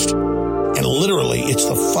breakfast. And literally, it's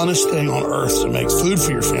the funnest thing on earth to make food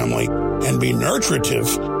for your family and be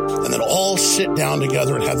nurturative, and then all sit down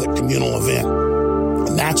together and have that communal event.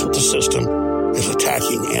 And that's what the system is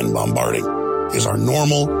attacking and bombarding, is our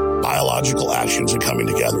normal biological actions and coming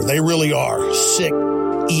together. They really are sick,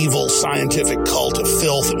 evil, scientific cult of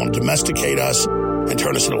filth that want to domesticate us and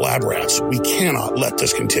turn us into lab rats. We cannot let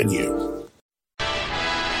this continue.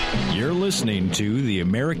 You're listening to The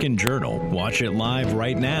American Journal. Watch it live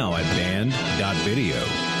right now at band.video.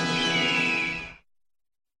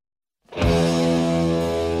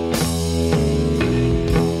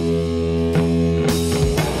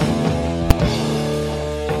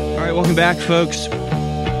 All right, welcome back, folks.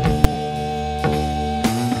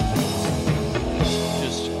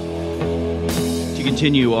 Just to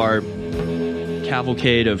continue our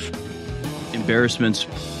cavalcade of embarrassments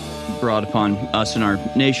brought upon us and our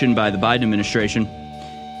nation by the Biden administration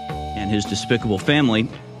and his despicable family,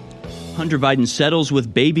 Hunter Biden settles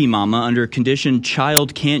with baby mama under condition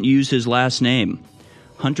child can't use his last name.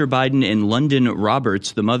 Hunter Biden and London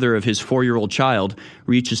Roberts, the mother of his 4-year-old child,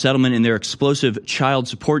 reached a settlement in their explosive child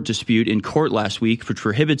support dispute in court last week, which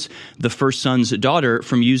prohibits the first son's daughter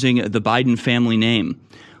from using the Biden family name.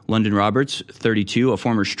 London Roberts, 32, a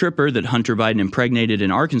former stripper that Hunter Biden impregnated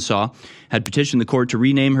in Arkansas, had petitioned the court to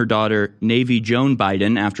rename her daughter Navy Joan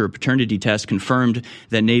Biden after a paternity test confirmed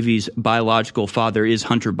that Navy's biological father is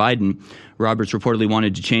Hunter Biden. Roberts reportedly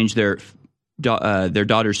wanted to change their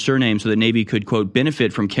daughter's surname so that Navy could, quote,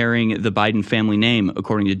 benefit from carrying the Biden family name,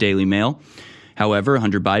 according to Daily Mail. However,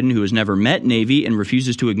 Hunter Biden, who has never met Navy and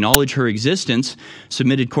refuses to acknowledge her existence,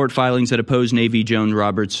 submitted court filings that oppose Navy Joan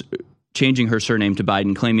Roberts changing her surname to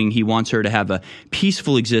Biden, claiming he wants her to have a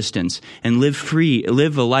peaceful existence and live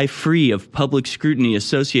a life free of public scrutiny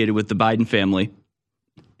associated with the Biden family.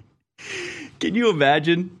 Can you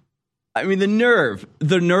imagine? I mean, the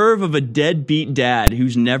nerve of a deadbeat dad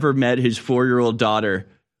who's never met his 4-year-old daughter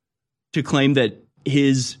to claim that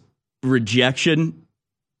his rejection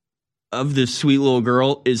of this sweet little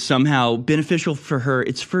girl is somehow beneficial for her.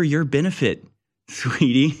 It's for your benefit,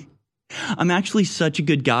 sweetie. I'm actually such a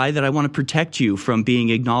good guy that I want to protect you from being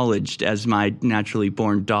acknowledged as my naturally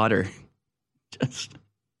born daughter. Just,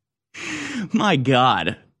 my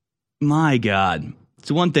God.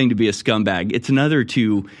 It's one thing to be a scumbag. It's another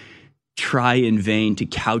to try in vain to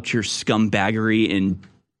couch your scumbaggery in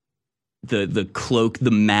the cloak,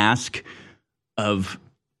 the mask of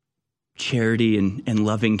charity and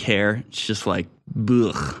loving care. It's just like,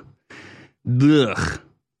 ugh.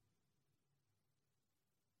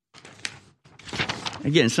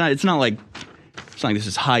 Again, it's not like this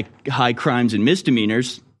is high crimes and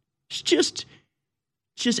misdemeanors. It's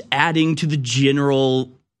just adding to the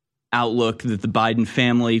general outlook that the Biden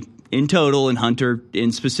family in total and Hunter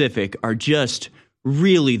in specific are just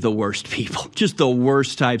really the worst people, just the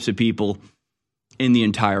worst types of people in the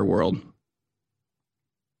entire world.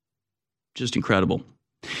 Just incredible.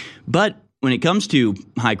 But when it comes to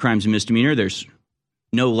high crimes and misdemeanor, there's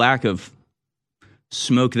no lack of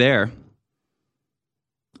smoke there.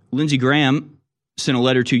 Lindsey Graham sent a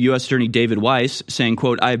letter to U.S. Attorney David Weiss saying,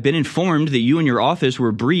 quote, I have been informed that you and your office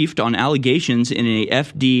were briefed on allegations in a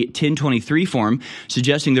FD 1023 form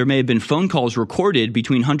suggesting there may have been phone calls recorded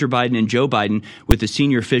between Hunter Biden and Joe Biden with a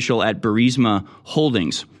senior official at Burisma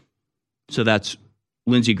Holdings. So that's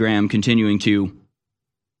Lindsey Graham continuing to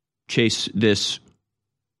chase this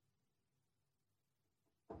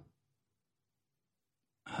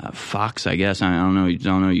fox, I guess. I don't know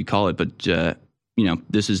what you call it, but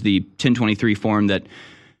this is the 1023 form that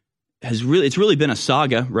it's really been a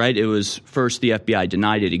saga, right? It was first the FBI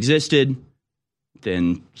denied it existed.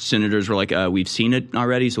 Then senators were like, we've seen it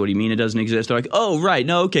already. So what do you mean it doesn't exist? They're like, oh, right.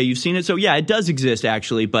 No, okay. You've seen it. So yeah, it does exist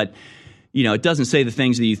actually. But, it doesn't say the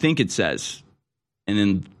things that you think it says. And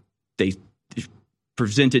then they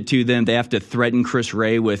present it to them. They have to threaten Chris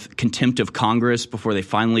Wray with contempt of Congress before they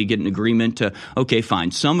finally get an agreement to, okay, fine.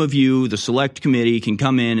 Some of you, the select committee, can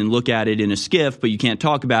come in and look at it in a skiff, but you can't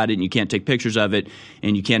talk about it and you can't take pictures of it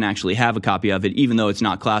and you can't actually have a copy of it, even though it's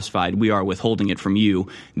not classified. We are withholding it from you,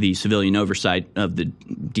 the civilian oversight of the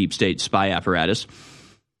deep state spy apparatus.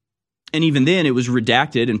 And even then it was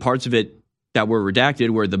redacted, and parts of it that were redacted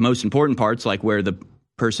were the most important parts, like where the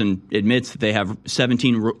person admits that they have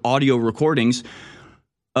 17 audio recordings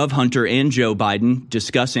of Hunter and Joe Biden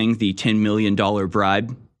discussing the $10 million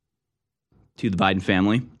bribe to the Biden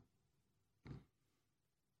family.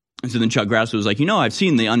 And so then Chuck Grasso was like, I've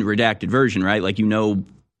seen the unredacted version, right? Like,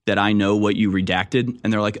 that I know what you redacted.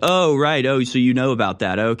 And they're like, oh, right. Oh, so you know about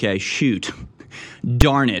that. Okay, shoot.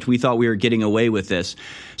 Darn it. We thought we were getting away with this.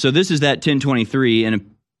 So this is that 1023.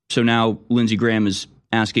 And so now Lindsey Graham is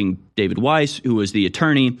asking David Weiss, who was the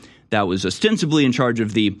attorney that was ostensibly in charge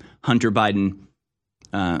of the Hunter Biden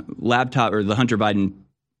laptop, or the Hunter Biden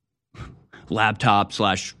laptop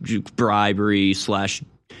 / bribery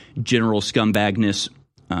 / general scumbagness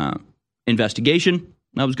investigation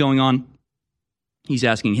that was going on. He's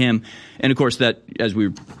asking him. And of course, that, as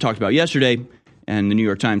we talked about yesterday, and the New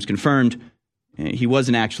York Times confirmed, he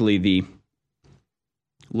wasn't actually the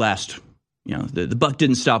last, the buck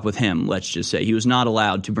didn't stop with him, let's just say. He was not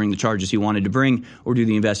allowed to bring the charges he wanted to bring or do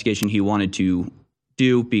the investigation he wanted to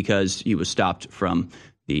do because he was stopped from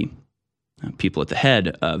the people at the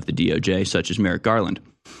head of the DOJ, such as Merrick Garland.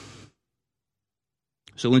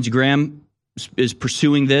 So Lindsey Graham is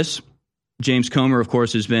pursuing this. James Comer, of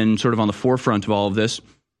course, has been sort of on the forefront of all of this.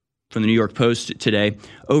 From the New York Post today,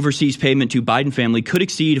 overseas payment to Biden family could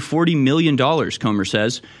exceed $40 million, Comer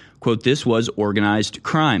says. quote, this was organized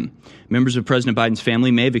crime. Members of President Biden's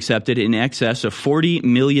family may have accepted in excess of $40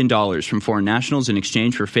 million from foreign nationals in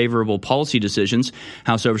exchange for favorable policy decisions,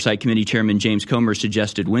 House Oversight Committee Chairman James Comer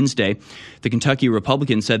suggested Wednesday. The Kentucky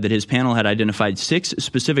Republican said that his panel had identified 6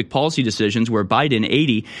 specific policy decisions where Biden,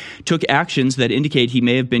 80, took actions that indicate he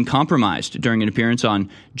may have been compromised. During an appearance on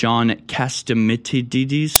John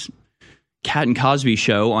Catsimatidis' Cat and Cosby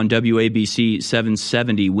show on WABC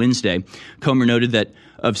 770 Wednesday, Comer noted that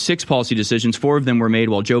of 6 policy decisions, 4 of them were made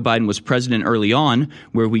while Joe Biden was president early on,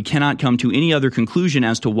 where we cannot come to any other conclusion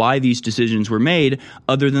as to why these decisions were made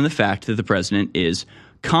other than the fact that the president is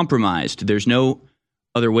compromised. There's no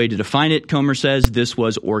other way to define it, Comer says. This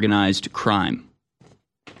was organized crime.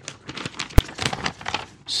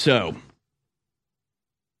 So,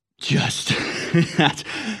 just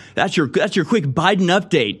that's your quick Biden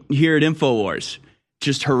update here at InfoWars.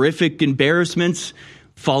 Just horrific embarrassments,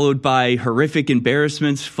 followed by horrific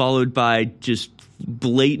embarrassments, followed by just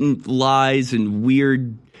blatant lies and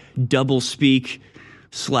weird doublespeak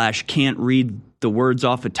 / can't read the words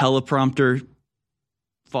off a teleprompter,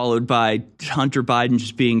 followed by Hunter Biden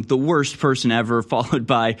just being the worst person ever, followed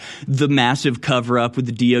by the massive cover-up with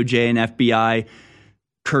the DOJ and FBI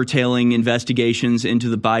curtailing investigations into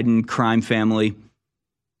the Biden crime family.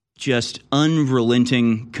 Just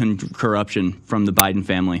unrelenting corruption from the Biden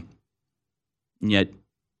family. And yet,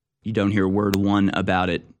 you don't hear word one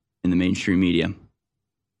about it in the mainstream media.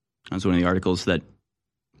 That was one of the articles that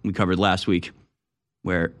we covered last week,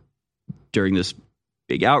 where during this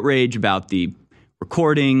big outrage about the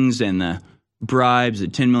recordings and the bribes, the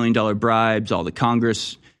 $10 million bribes, all the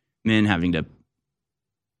congressmen having to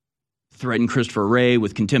threaten Christopher Wray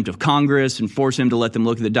with contempt of Congress and force him to let them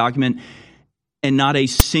look at the document. And not a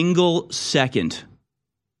single second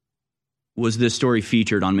was this story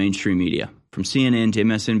featured on mainstream media, from CNN to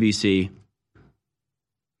MSNBC,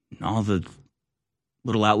 and all the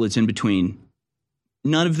little outlets in between.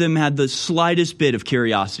 None of them had the slightest bit of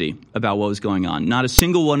curiosity about what was going on. Not a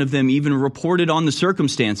single one of them even reported on the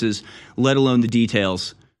circumstances, let alone the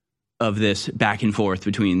details of this back and forth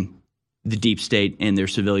between the deep state and their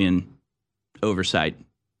civilian oversight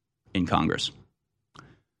in Congress.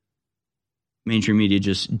 Mainstream media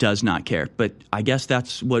just does not care. But I guess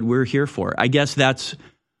that's what we're here for. I guess that's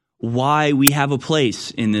why we have a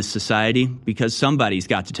place in this society, because somebody's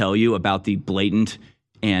got to tell you about the blatant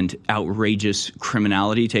and outrageous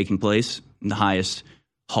criminality taking place in the highest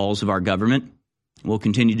halls of our government. We'll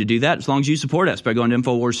continue to do that as long as you support us by going to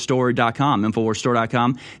InfoWarsStore.com.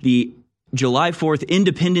 InfoWarsStore.com. The July 4th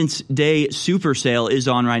Independence Day super sale is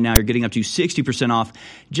on right now. You're getting up to 60% off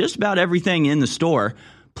just about everything in the store,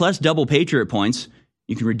 plus double Patriot points.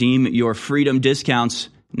 You can redeem your freedom discounts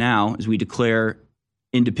now as we declare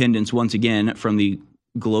independence once again from the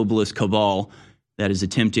globalist cabal that is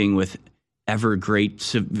attempting with ever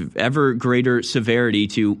greater severity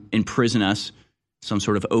to imprison us, some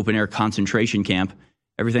sort of open-air concentration camp.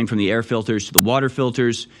 Everything from the air filters to the water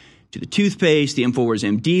filters to the toothpaste, the InfoWars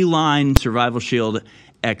MD line, Survival Shield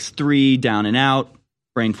X3, Down and Out,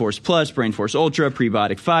 Brain Force Plus, Brain Force Ultra,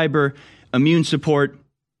 Prebiotic Fiber, immune support.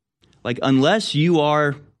 Like, unless you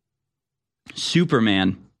are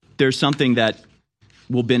Superman, there's something that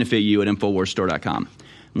will benefit you at InfoWarsStore.com.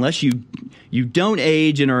 Unless you don't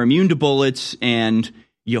age and are immune to bullets and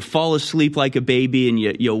you fall asleep like a baby and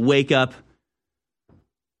you wake up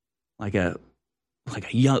like a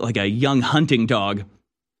young hunting dog,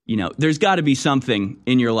 you know, there's got to be something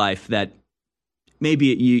in your life that maybe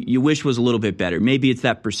you wish was a little bit better. Maybe it's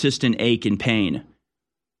that persistent ache and pain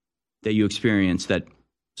that you experience that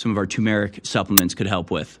some of our turmeric supplements could help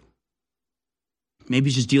with. Maybe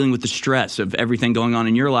it's just dealing with the stress of everything going on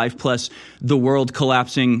in your life, plus the world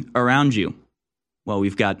collapsing around you. Well,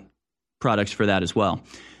 we've got products for that as well.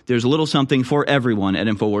 There's a little something for everyone at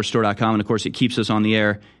InfoWarsStore.com. And of course, it keeps us on the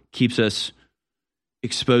air, keeps us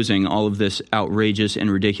exposing all of this outrageous and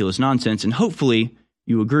ridiculous nonsense. And hopefully,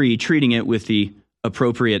 you agree, treating it with the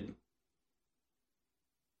appropriate,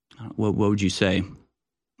 what would you say?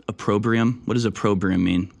 Opprobrium? What does opprobrium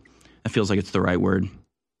mean? That feels like it's the right word.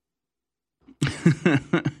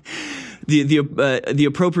 the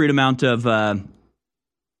appropriate amount of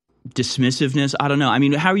dismissiveness. I don't know. I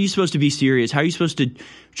mean, how are you supposed to be serious? How are you supposed to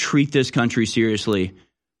treat this country seriously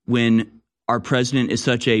when our president is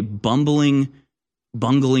such a bungling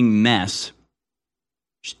mess?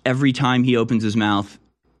 Every time he opens his mouth,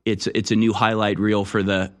 it's a new highlight reel for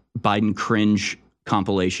the Biden cringe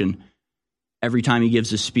compilation. Every time he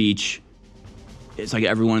gives a speech, it's like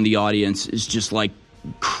everyone in the audience is just like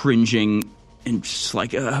cringing and just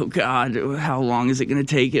like, oh God, how long is it going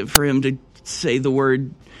to take it for him to say the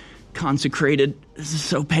word consecrated. This is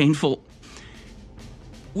so painful.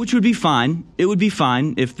 Which would be fine. It would be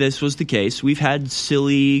fine if this was the case. We've had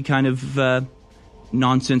silly, kind of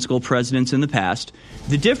nonsensical presidents in the past.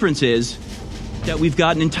 The difference is that we've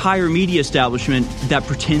got an entire media establishment that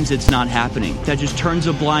pretends it's not happening, that just turns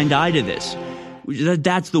a blind eye to this.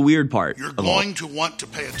 That's the weird part. You're going to want to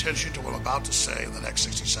pay attention to what I'm about to say in the next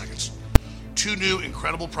 60 seconds. 2 new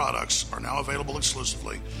incredible products are now available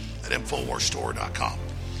exclusively at InfoWarsStore.com.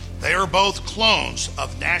 They are both clones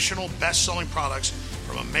of national best-selling products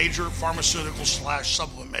from a major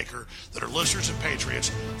pharmaceutical/supplement maker that are listeners and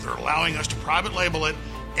patriots that are allowing us to private label it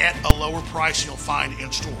at a lower price you'll find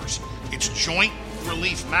in stores. It's Joint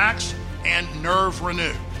Relief Max and Nerve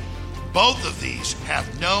Renew. Both of these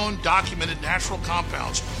have known documented natural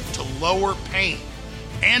compounds to lower pain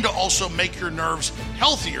and to also make your nerves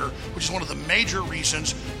healthier, which is one of the major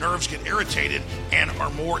reasons nerves get irritated and are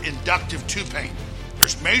more inductive to pain.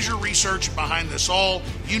 There's major research behind this all.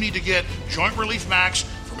 You need to get Joint Relief Max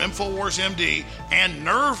from InfoWars MD and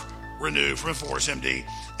Nerve Renew from InfoWars MD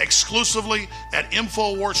exclusively at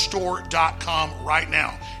InfoWarsStore.com right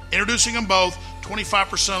now. Introducing them both,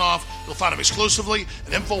 25% off. You'll find them exclusively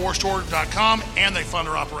at InfoWarsStore.com, and they fund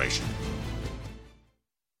our operation.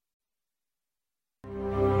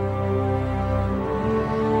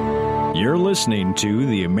 You're listening to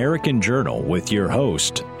The American Journal with your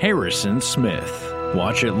host, Harrison Smith.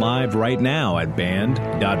 Watch it live right now at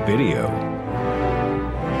band.video.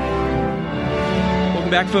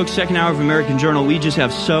 Welcome back, folks. Second hour of American Journal. We just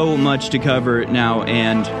have so much to cover now,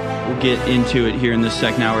 and we'll get into it here in this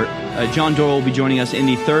second hour. John Doyle will be joining us in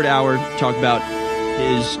the third hour to talk about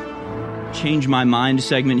his Change My Mind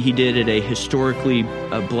segment he did at a historically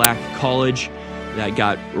black college that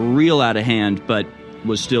got real out of hand, but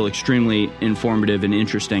was still extremely informative and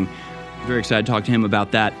interesting. Very excited to talk to him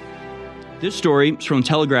about that. This story is from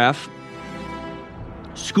Telegraph.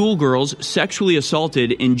 Schoolgirls sexually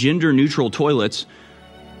assaulted in gender-neutral toilets.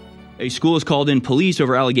 A school has called in police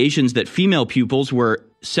over allegations that female pupils were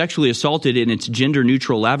sexually assaulted in its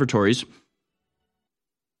gender-neutral lavatories.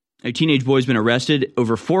 A teenage boy has been arrested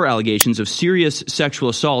over 4 allegations of serious sexual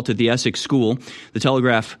assault at the Essex school. The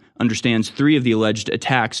Telegraph understands 3 of the alleged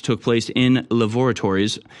attacks took place in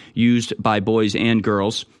lavatories used by boys and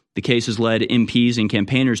girls. The case has led MPs and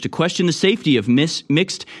campaigners to question the safety of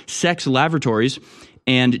mixed-sex lavatories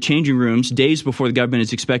and changing rooms days before the government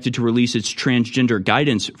is expected to release its transgender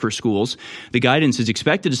guidance for schools. The guidance is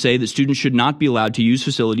expected to say that students should not be allowed to use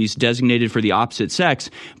facilities designated for the opposite sex,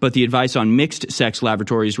 but the advice on mixed-sex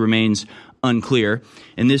lavatories remains unclear.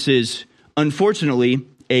 And this is, unfortunately,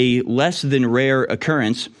 a less than rare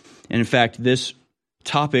occurrence. And in fact, this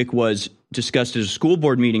topic was discussed at a school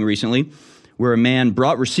board meeting recently, where a man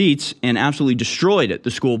brought receipts and absolutely destroyed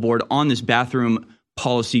the school board on this bathroom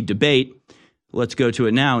policy debate. Let's go to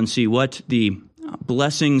it now and see what the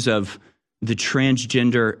blessings of the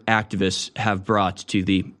transgender activists have brought to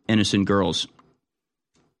the innocent girls.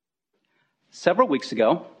 Several weeks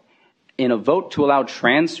ago, in a vote to allow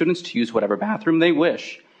trans students to use whatever bathroom they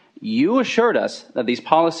wish, you assured us that these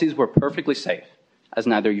policies were perfectly safe, as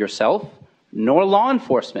neither yourself nor law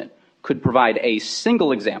enforcement could provide a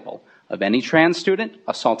single example of any trans student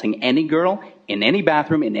assaulting any girl in any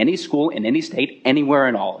bathroom, in any school, in any state, anywhere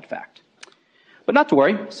at all, in fact. But not to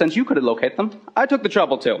worry, since you couldn't locate them, I took the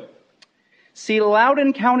trouble too. See,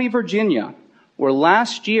 Loudoun County, Virginia, where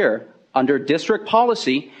last year, under district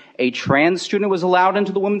policy, a trans student was allowed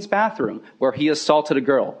into the women's bathroom where he assaulted a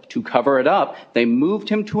girl. To cover it up, they moved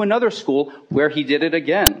him to another school where he did it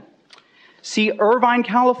again. See, Irvine,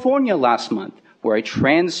 California last month, where a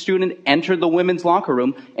trans student entered the women's locker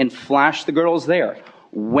room and flashed the girls there.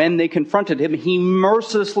 When they confronted him, he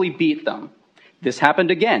mercilessly beat them. This happened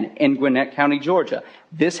again in Gwinnett County, Georgia.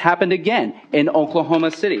 This happened again in Oklahoma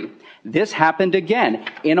City. This happened again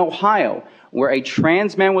in Ohio, where a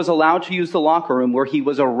trans man was allowed to use the locker room where he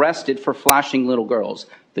was arrested for flashing little girls.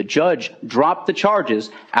 The judge dropped the charges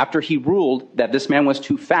after he ruled that this man was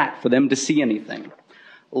too fat for them to see anything.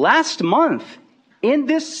 Last month, in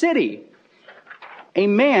this city, a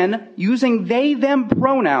man using they-them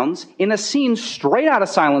pronouns in a scene straight out of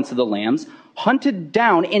Silence of the Lambs hunted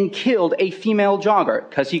down and killed a female jogger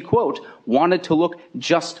because he, quote, wanted to look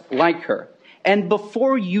just like her. And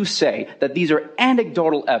before you say that these are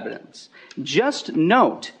anecdotal evidence, just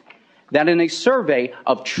note that in a survey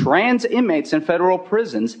of trans inmates in federal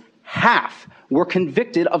prisons, half were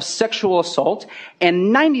convicted of sexual assault,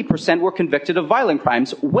 and 90% were convicted of violent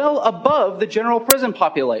crimes, well above the general prison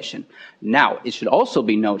population. Now, it should also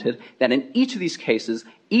be noted that in each of these cases,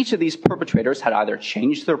 each of these perpetrators had either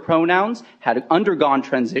changed their pronouns, had undergone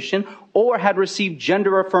transition, or had received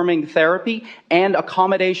gender-affirming therapy and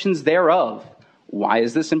accommodations thereof. Why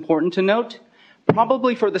is this important to note?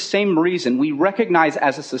 Probably for the same reason we recognize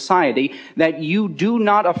as a society that you do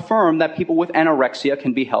not affirm that people with anorexia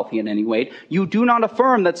can be healthy in any way. You do not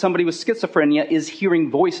affirm that somebody with schizophrenia is hearing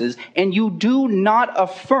voices. And you do not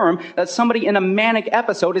affirm that somebody in a manic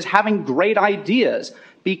episode is having great ideas.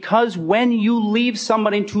 Because when you leave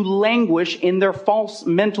somebody to languish in their false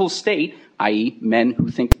mental state, i.e. men who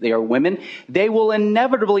think they are women, they will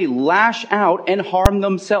inevitably lash out and harm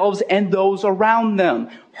themselves and those around them.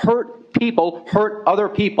 Hurt people hurt other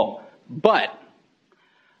people. But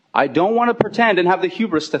I don't want to pretend and have the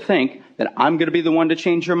hubris to think that I'm going to be the one to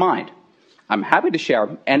change your mind. I'm happy to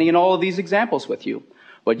share any and all of these examples with you.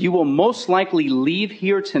 But you will most likely leave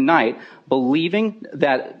here tonight believing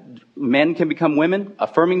that men can become women,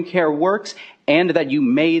 affirming care works, and that you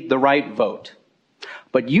made the right vote.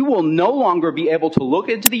 But you will no longer be able to look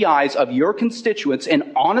into the eyes of your constituents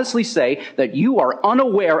and honestly say that you are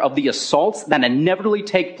unaware of the assaults that inevitably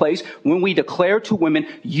take place when we declare to women,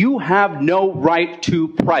 you have no right to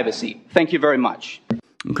privacy. Thank you very much.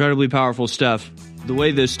 Incredibly powerful stuff. The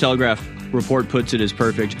way this Telegraph report puts it is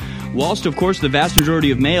perfect. Whilst, of course, the vast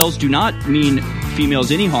majority of males do not mean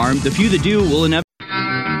females any harm, the few that do will inevitably...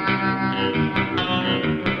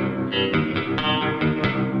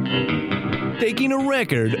 Taking a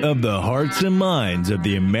record of the hearts and minds of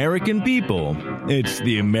the American people, it's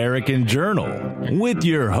the American Journal with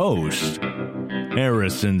your host,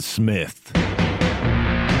 Harrison Smith.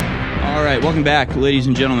 All right, welcome back, ladies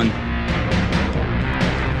and gentlemen.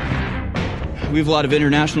 We have a lot of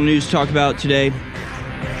international news to talk about today,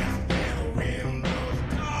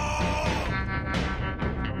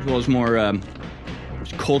 as well as more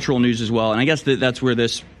cultural news as well. And I guess that's where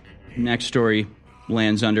this next story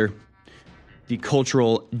lands under. The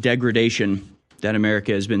cultural degradation that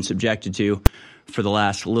America has been subjected to for the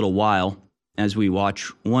last little while as we watch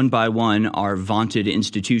one by one our vaunted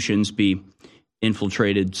institutions be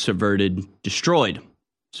infiltrated, subverted, destroyed.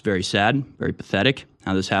 It's very sad, very pathetic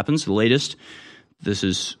how this happens. The latest, this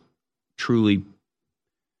is truly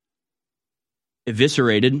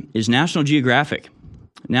eviscerated, is National Geographic.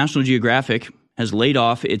 National Geographic has laid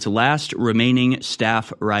off its last remaining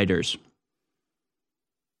staff writers.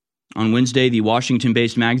 On Wednesday, the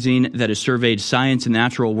Washington-based magazine that has surveyed science and the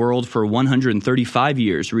natural world for 135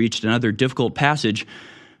 years reached another difficult passage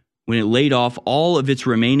when it laid off all of its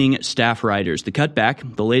remaining staff writers. The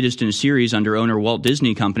cutback, the latest in a series under owner Walt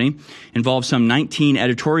Disney Company, involves some 19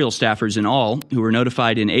 editorial staffers in all who were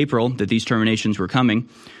notified in April that these terminations were coming.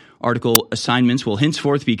 Article assignments will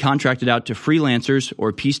henceforth be contracted out to freelancers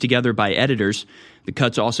or pieced together by editors. The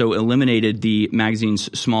cuts also eliminated the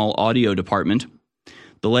magazine's small audio department.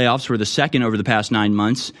 The layoffs were the second over the past 9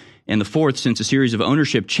 months, and the fourth since a series of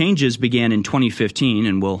ownership changes began in 2015,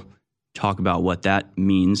 and we'll talk about what that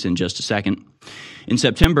means in just a second. In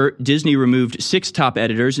September, Disney removed 6 top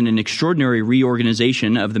editors in an extraordinary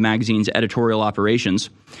reorganization of the magazine's editorial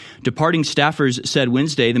operations. Departing staffers said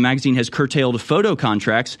Wednesday the magazine has curtailed photo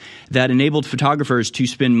contracts that enabled photographers to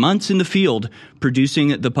spend months in the field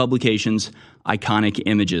producing the publication's iconic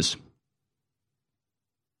images.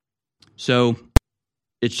 So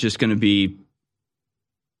it's just going to be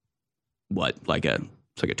it's like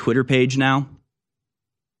a Twitter page now.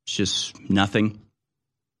 It's just nothing.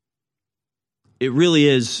 It really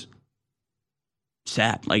is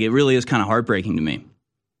sad. Like, it really is kind of heartbreaking to me.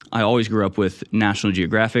 I always grew up with National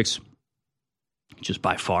Geographics, just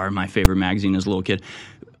by far my favorite magazine as a little kid.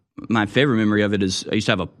 My favorite memory of it is I used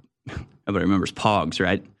to have everybody remembers Pogs,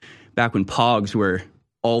 right? Back when Pogs were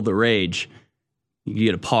all the rage, you could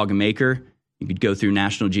get a Pog maker. You could go through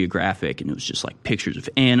National Geographic, and it was just like pictures of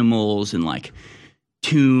animals and like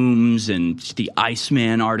tombs and the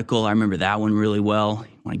Iceman article. I remember that one really well.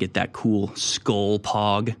 You want to get that cool skull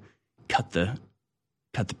Pog, cut the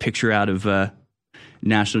picture out of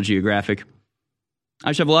National Geographic.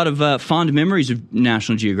 I just have a lot of fond memories of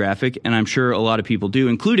National Geographic, and I'm sure a lot of people do,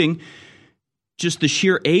 including just the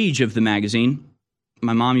sheer age of the magazine.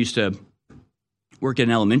 My mom used to work at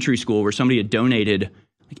an elementary school where somebody had donated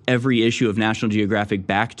every issue of National Geographic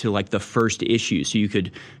back to like the first issue. So you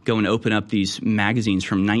could go and open up these magazines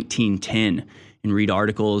from 1910 and read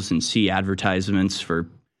articles and see advertisements for,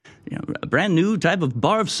 a brand new type of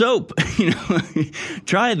bar of soap.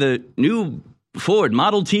 Try the new Ford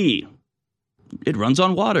Model T. It runs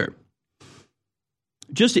on water.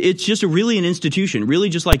 It's just really an institution, really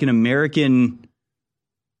just like an American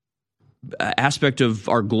aspect of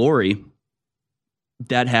our glory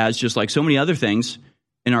that has, just like so many other things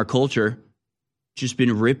in our culture, just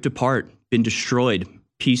been ripped apart, been destroyed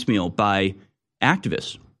piecemeal by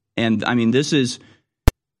activists. And I mean, this is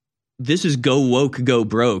go woke, go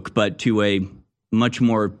broke, but to a much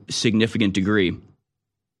more significant degree.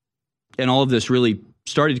 And all of this really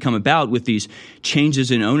started to come about with these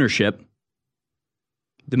changes in ownership.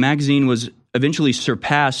 The magazine was eventually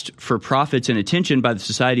surpassed for profits and attention by the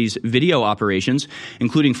Society's video operations,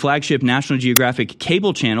 including flagship National Geographic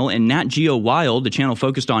cable channel and Nat Geo Wild, the channel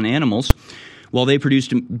focused on animals. While they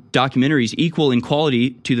produced documentaries equal in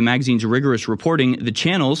quality to the magazine's rigorous reporting, the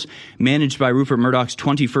channels, managed by Rupert Murdoch's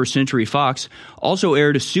 21st Century Fox, also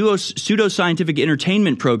aired pseudo-scientific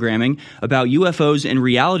entertainment programming about UFOs and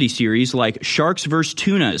reality series like Sharks vs.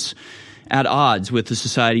 Tunas, at odds with the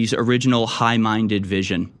Society's original high-minded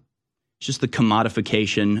vision. It's just the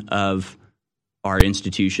commodification of our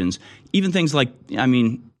institutions. Even things like, I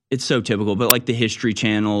mean, it's so typical, but like the History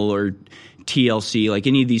Channel or TLC, like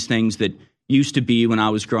any of these things that used to be when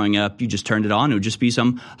I was growing up, you just turned it on. It would just be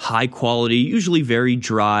some high quality, usually very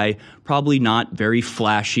dry, probably not very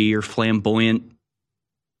flashy or flamboyant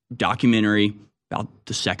documentary about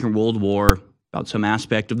the Second World War, about some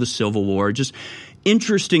aspect of the Civil War, just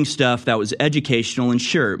interesting stuff that was educational. And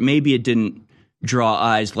sure, maybe it didn't draw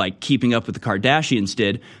eyes like Keeping Up with the Kardashians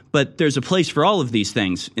did, but there's a place for all of these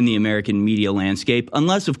things in the American media landscape,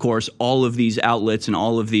 unless, of course, all of these outlets and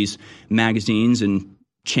all of these magazines and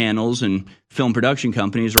channels and film production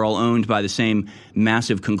companies are all owned by the same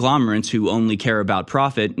massive conglomerates who only care about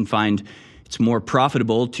profit and find it's more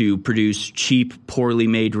profitable to produce cheap, poorly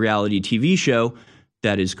made reality TV show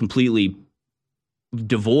that is completely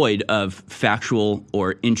devoid of factual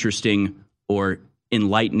or interesting or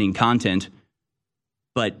enlightening content,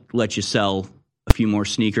 but let you sell a few more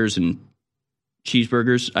sneakers and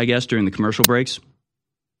cheeseburgers, I guess, during the commercial breaks.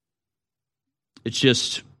 It's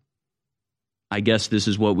just, I guess this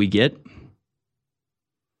is what we get.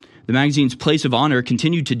 The magazine's place of honor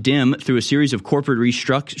continued to dim through a series of corporate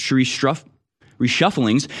reshufflings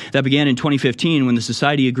that began in 2015 when the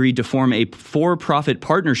Society agreed to form a for-profit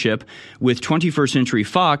partnership with 21st Century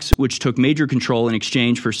Fox, which took major control in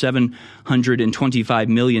exchange for $725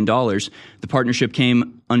 million. The partnership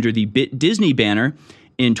came under the Disney banner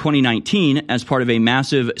in 2019 as part of a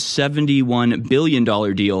massive $71 billion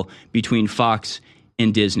deal between Fox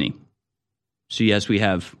and Disney. So yes, we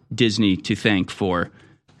have Disney to thank for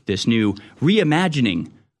this new reimagining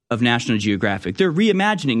of National Geographic. They're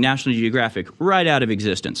reimagining National Geographic right out of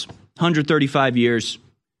existence. 135 years.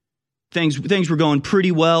 Things were going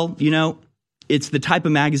pretty well, you know. It's the type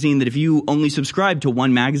of magazine that if you only subscribe to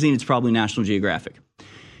one magazine, it's probably National Geographic.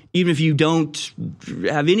 Even if you don't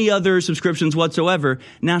have any other subscriptions whatsoever,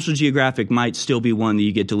 National Geographic might still be one that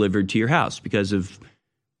you get delivered to your house because of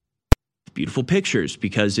beautiful pictures,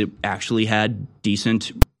 because it actually had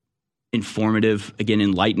decent, informative, again,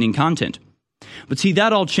 enlightening content. But see,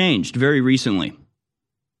 that all changed very recently,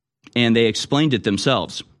 and they explained it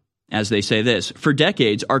themselves, as they say this: for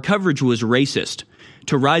decades, our coverage was racist.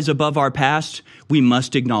 To rise above our past, we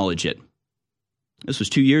must acknowledge it. This was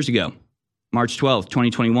 2 years ago, March 12th,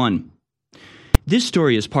 2021. This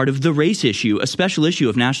story is part of The Race Issue, a special issue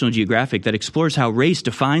of National Geographic that explores how race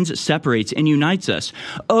defines, separates, and unites us.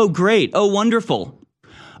 Oh, great. Oh, wonderful.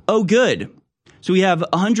 Oh, good. So we have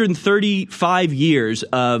 135 years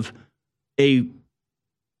of a,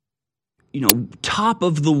 top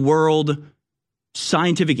of the world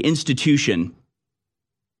scientific institution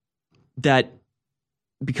that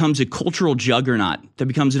becomes a cultural juggernaut, that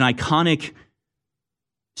becomes an iconic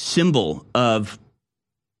symbol of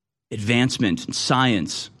advancement in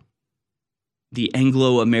science, the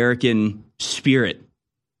Anglo-American spirit.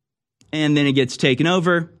 And then it gets taken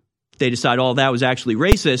over. They decide all that was actually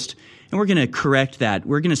racist, and we're going to correct that.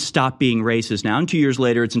 We're going to stop being racist now. And 2 years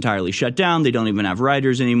later, it's entirely shut down. They don't even have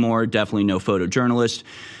writers anymore. Definitely no photojournalists.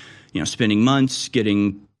 Spending months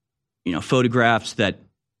getting, photographs that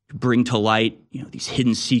bring to light, these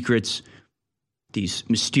hidden secrets, these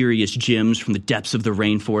mysterious gems from the depths of the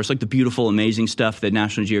rainforest, like the beautiful, amazing stuff that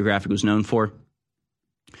National Geographic was known for.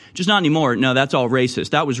 Just not anymore. No, that's all racist.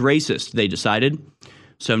 That was racist, they decided.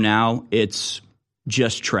 So now it's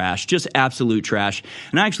just trash, just absolute trash.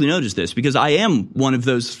 And I actually noticed this because I am one of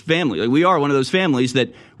those families. Like, we are one of those families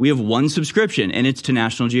that we have one subscription, and it's to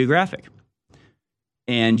National Geographic.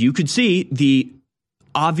 And you could see the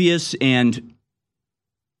obvious and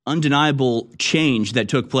undeniable change that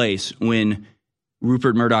took place when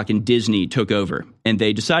Rupert Murdoch and Disney took over. And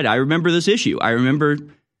they decided, I remember this issue. I remember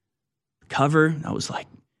cover. I was like,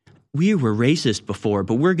 we were racist before,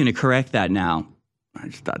 but we're going to correct that now. I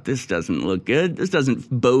just thought, this doesn't look good. This doesn't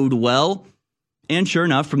bode well. And sure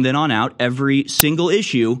enough, from then on out, every single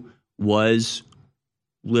issue was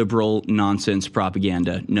liberal nonsense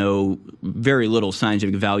propaganda. No, very little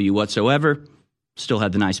scientific value whatsoever. Still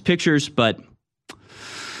had the nice pictures, but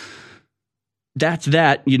that's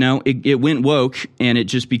that. You know, it went woke, and it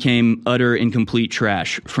just became utter and complete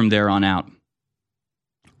trash from there on out.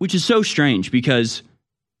 Which is so strange because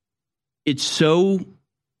it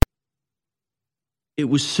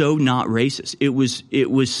was so not racist. It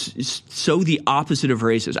was so the opposite of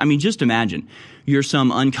racist. I mean, just imagine you're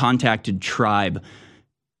some uncontacted tribe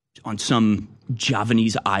on some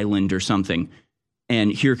Javanese island or something,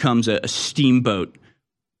 and here comes a steamboat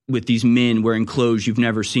with these men wearing clothes you've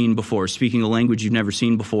never seen before, speaking a language you've never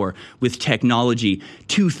seen before, with technology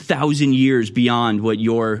 2,000 years beyond what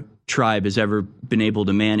your tribe has ever been able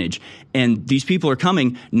to manage. And these people are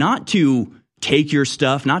coming not to take your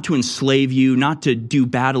stuff, not to enslave you, not to do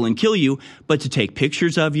battle and kill you, but to take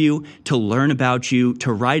pictures of you, to learn about you,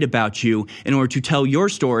 to write about you in order to tell your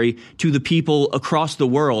story to the people across the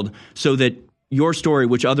world so that your story,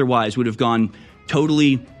 which otherwise would have gone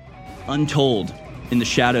totally untold in the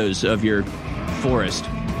shadows of your forest,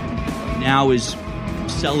 now is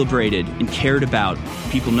celebrated and cared about.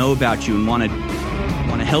 People know about you and want to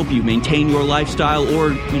help you maintain your lifestyle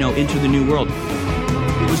or, enter the new world.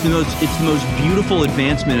 It's the most beautiful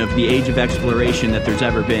advancement of the age of exploration that there's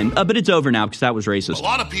ever been. But it's over now because that was racist. A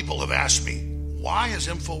lot of people have asked me, why is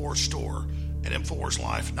InfoWars Store and InfoWars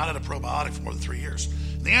Life not at a probiotic for more than 3 years?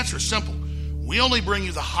 And the answer is simple. We only bring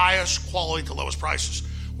you the highest quality to lowest prices.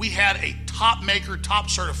 We had a top maker, top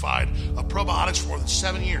certified of probiotics for more than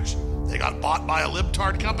 7 years. They got bought by a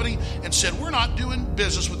libtard company and said, we're not doing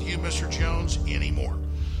business with you, Mr. Jones, anymore.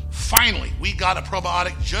 Finally, we got a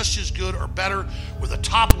probiotic just as good or better with a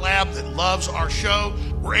top lab that loves our show.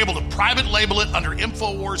 We're able to private label it under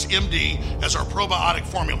InfoWars MD as our probiotic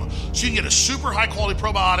formula. So you can get a super high quality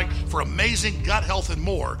probiotic for amazing gut health and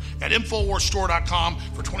more at InfoWarsStore.com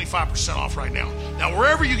for 25% off right now. Now,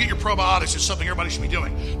 wherever you get your probiotics is something everybody should be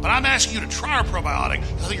doing. But I'm asking you to try our probiotic. I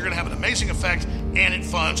think you're going to have an amazing effect and it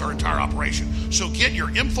funds our entire operation. So get your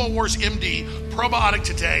InfoWars MD probiotic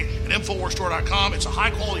today at InfoWarsStore.com. It's a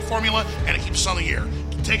high quality formula and it keeps us on the air.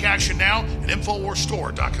 Take action now at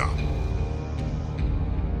InfoWarsStore.com.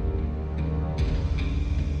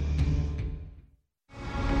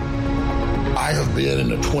 I have been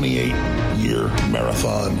in a 28-year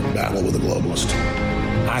marathon battle with a globalist.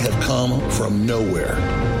 I have come from nowhere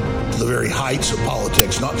to the very heights of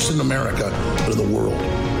politics, not just in America, but in the world.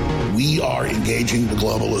 We are engaging the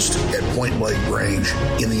globalists at point-blank range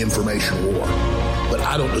in the information war. But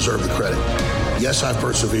I don't deserve the credit. Yes, I've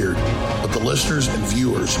persevered, but the listeners and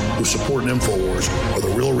viewers who support InfoWars are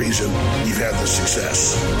the real reason we've had this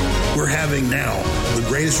success. We're having now the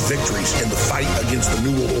greatest victories in the fight against the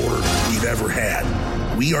New World Order we've ever had.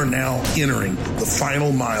 We are now entering the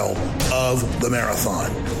final mile of the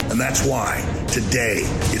marathon. And that's why today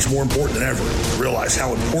it's more important than ever to realize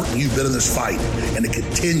how important you've been in this fight and to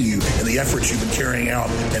continue in the efforts you've been carrying out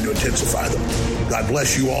and to intensify them. God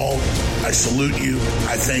bless you all. I salute you.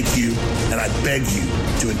 I thank you. And I beg you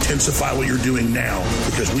to intensify what you're doing now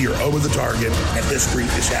because we are over the target and history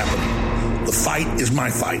is happening. The fight is my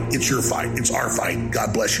fight. It's your fight. It's our fight.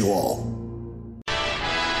 God bless you all.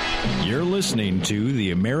 You're listening to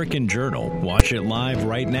The American Journal. Watch it live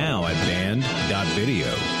right now at band.video.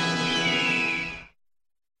 All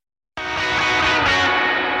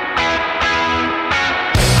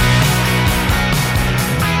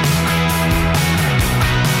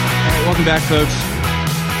right, welcome back, folks.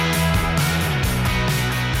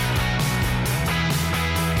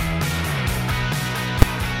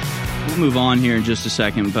 We'll move on here in just a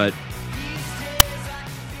second, but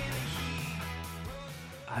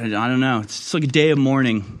I don't know. It's like a day of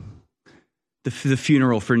mourning. The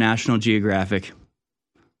funeral for National Geographic.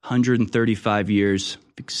 135 years.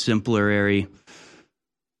 Exemplary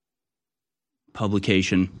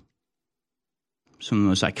publication. Some of the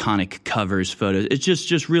most iconic covers, photos. It's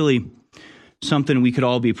just really something we could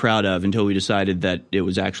all be proud of until we decided that it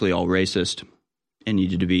was actually all racist and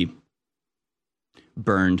needed to be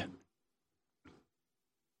burned.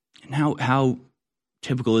 And how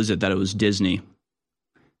typical is it that it was Disney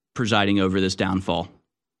presiding over this downfall?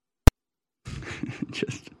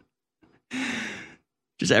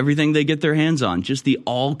 just everything they get their hands on, just the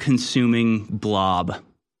all-consuming blob.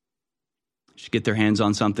 Just get their hands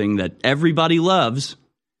on something that everybody loves.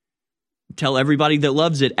 Tell everybody that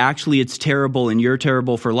loves it, actually it's terrible and you're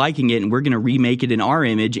terrible for liking it, and we're going to remake it in our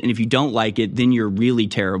image, and if you don't like it, then you're really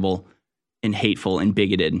terrible and hateful and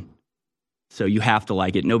bigoted. So you have to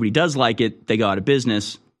like it. Nobody does like it. They go out of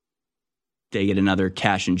business. They get another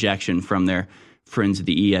cash injection from their friends at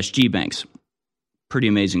the ESG banks. Pretty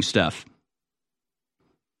amazing stuff.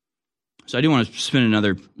 So I do want to spend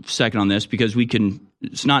another second on this because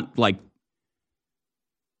it's not like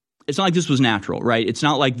this was natural, right? It's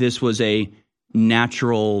not like this was a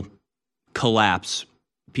natural collapse.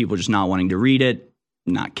 People just not wanting to read it,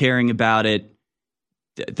 not caring about it,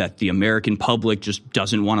 that the American public just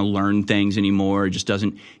doesn't want to learn things anymore, just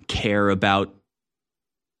doesn't care about,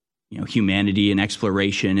 humanity and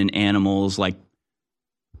exploration and animals. Like,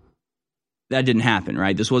 that didn't happen,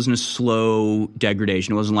 right? This wasn't a slow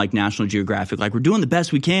degradation. It wasn't like National Geographic. Like, we're doing the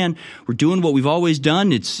best we can. We're doing what we've always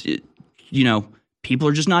done. People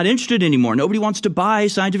are just not interested anymore. Nobody wants to buy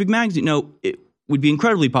Scientific Magazine. No, it would be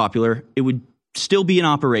incredibly popular. It would still be in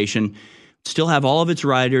operation, still have all of its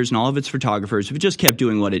writers and all of its photographers if it just kept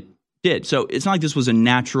doing what it did. So it's not like this was a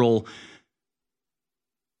natural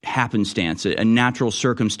happenstance, a natural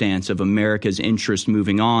circumstance of America's interest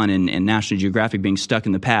moving on and National Geographic being stuck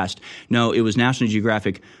in the past. No, it was National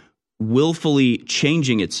Geographic willfully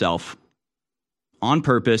changing itself on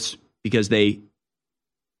purpose because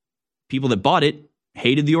people that bought it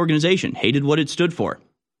hated the organization, hated what it stood for.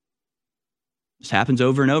 This happens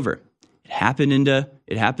over and over. It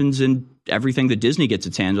happens in everything that Disney gets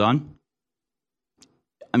its hands on.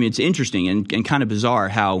 I mean, it's interesting and kind of bizarre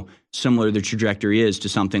how similar the trajectory is to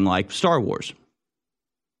something like Star Wars.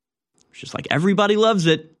 It's just like everybody loves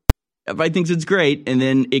it. Everybody thinks it's great. And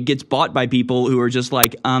then it gets bought by people who are just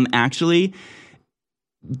like, actually,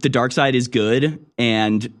 the dark side is good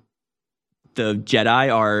and the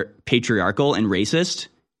Jedi are patriarchal and racist.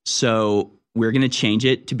 So we're going to change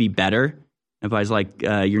it to be better. Everybody's like,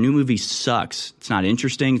 your new movie sucks. It's not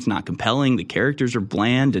interesting. It's not compelling. The characters are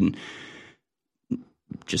bland and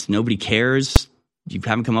just nobody cares. You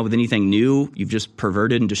haven't come up with anything new. You've just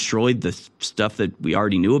perverted and destroyed the stuff that we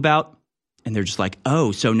already knew about. And they're just like,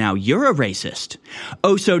 oh, so now you're a racist.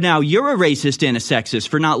 Oh, so now you're a racist and a sexist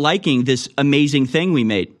for not liking this amazing thing we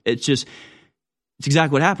made. It's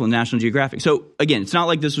exactly what happened with National Geographic. So again, it's not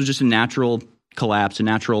like this was just a natural collapse, a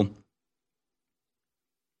natural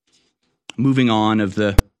moving on of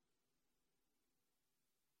the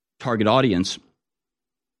target audience.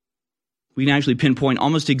 We can actually pinpoint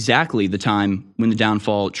almost exactly the time when the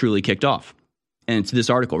downfall truly kicked off. And it's this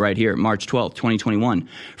article right here, March 12th, 2021.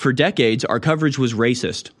 For decades, our coverage was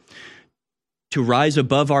racist. To rise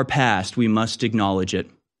above our past, we must acknowledge it.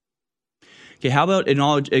 Okay, how about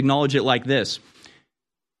acknowledge it like this?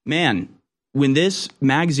 Man, when this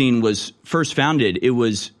magazine was first founded, it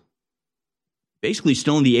was basically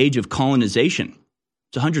still in the age of colonization.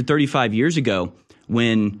 It's 135 years ago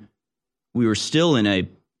when we were still in a,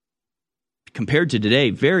 compared to today,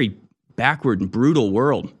 very backward and brutal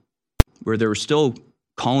world where there were still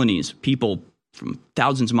colonies, people from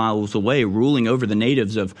thousands of miles away ruling over the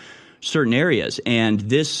natives of certain areas. And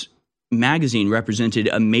this magazine represented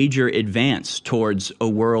a major advance towards a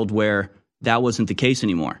world where that wasn't the case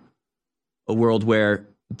anymore. A world where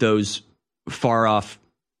those far-off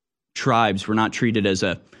tribes were not treated as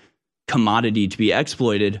a commodity to be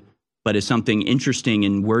exploited, but as something interesting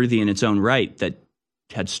and worthy in its own right that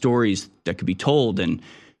had stories that could be told and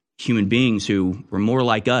human beings who were more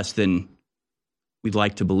like us than we'd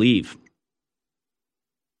like to believe.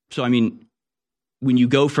 So, I mean, when you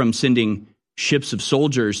go from sending ships of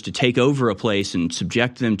soldiers to take over a place and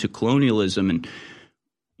subject them to colonialism and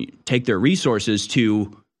take their resources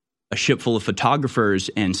to a ship full of photographers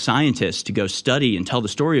and scientists to go study and tell the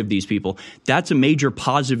story of these people, that's a major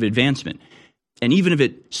positive advancement. And even if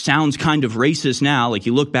it sounds kind of racist now, like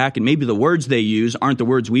you look back and maybe the words they use aren't the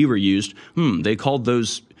words we were used. They called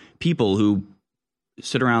those people who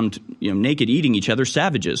sit around, naked eating each other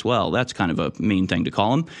savages. Well, that's kind of a mean thing to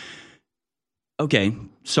call them. Okay,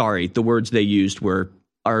 sorry, the words they used are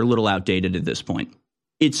a little outdated at this point.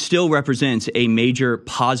 It still represents a major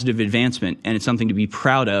positive advancement, and it's something to be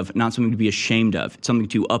proud of, not something to be ashamed of. It's something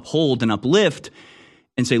to uphold and uplift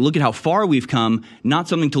and say, look at how far we've come, not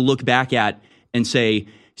something to look back at and say,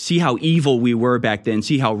 see how evil we were back then,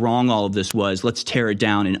 see how wrong all of this was. Let's tear it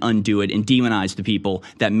down and undo it and demonize the people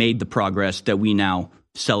that made the progress that we now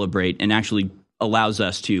celebrate and actually allows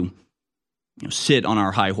us to sit on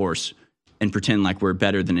our high horse and pretend like we're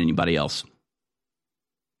better than anybody else.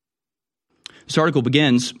 This article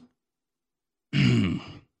begins,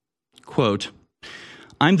 quote,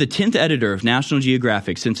 I'm the 10th editor of National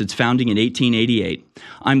Geographic since its founding in 1888.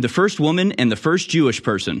 I'm the first woman and the first Jewish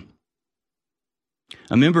person.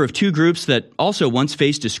 A member of two groups that also once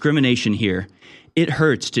faced discrimination here. It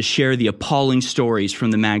hurts to share the appalling stories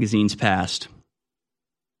from the magazine's past.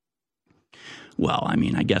 Well, I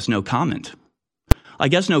mean, I guess no comment. I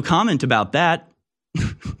guess no comment about that.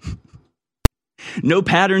 No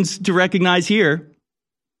patterns to recognize here.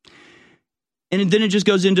 And then it just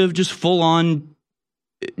goes into just full-on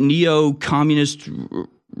neo-communist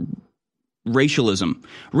racialism.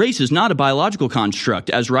 Race is not a biological construct,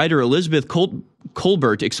 as writer Elizabeth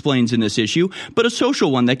Colbert explains in this issue, but a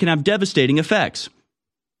social one that can have devastating effects.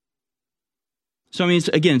 So, I mean,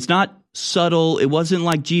 it's not subtle. It wasn't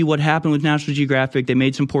like, gee, what happened with National Geographic? They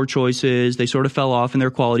made some poor choices. They sort of fell off in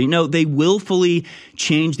their quality. No, they willfully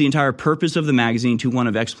changed the entire purpose of the magazine to one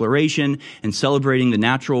of exploration and celebrating the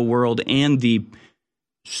natural world and the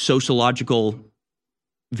sociological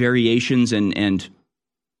variations and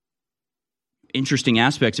interesting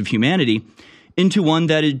aspects of humanity into one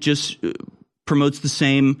that it just promotes the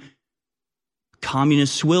same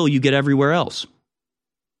communist swill you get everywhere else.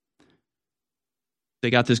 They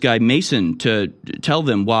got this guy Mason to tell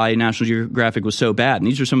them why National Geographic was so bad. And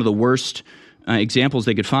these are some of the worst examples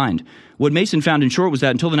they could find. What Mason found in short was that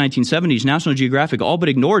until the 1970s, National Geographic all but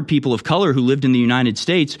ignored people of color who lived in the United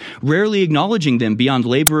States, rarely acknowledging them beyond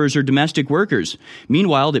laborers or domestic workers.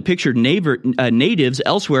 Meanwhile, it pictured natives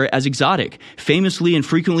elsewhere as exotic, famously and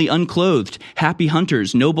frequently unclothed, happy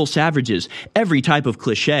hunters, noble savages, every type of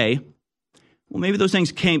cliche. Well, maybe those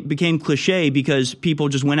things became cliche because people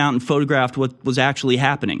just went out and photographed what was actually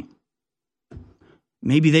happening.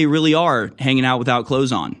 Maybe they really are hanging out without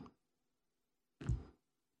clothes on.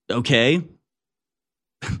 Okay.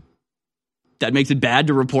 That makes it bad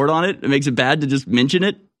to report on it? It makes it bad to just mention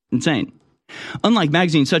it? Insane. Unlike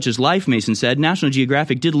magazines such as Life, Mason said, National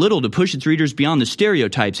Geographic did little to push its readers beyond the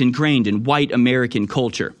stereotypes ingrained in white American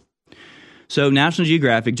culture. So National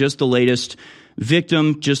Geographic, just the latest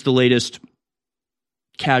victim, just the latest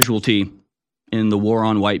casualty in the war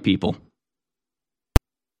on white people.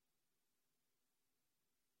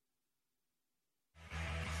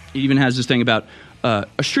 It even has this thing about a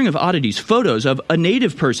string of oddities, photos of a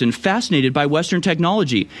native person fascinated by Western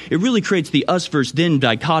technology. It really creates the us versus them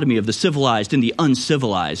dichotomy of the civilized and the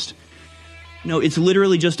uncivilized. No, it's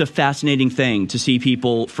literally just a fascinating thing to see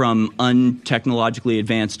people from untechnologically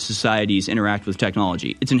advanced societies interact with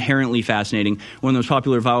technology. It's inherently fascinating. One of the most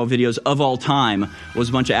popular viral videos of all time was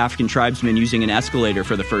a bunch of African tribesmen using an escalator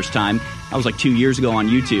for the first time. That was like 2 years ago on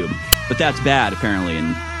YouTube. But that's bad, apparently, and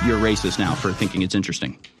you're racist now for thinking it's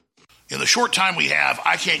interesting. In the short time we have,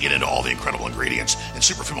 I can't get into all the incredible ingredients in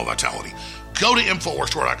Super Female Vitality. Go to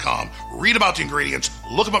InfoWarsStore.com, read about the ingredients,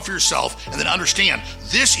 look them up for yourself, and then understand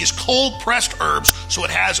this is cold-pressed herbs, so it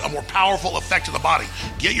has a more powerful effect to the body.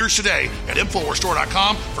 Get yours today at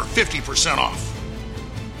InfoWarsStore.com for 50% off.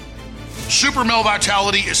 Super Male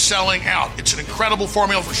Vitality is selling out. It's an incredible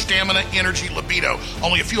formula for stamina, energy, libido.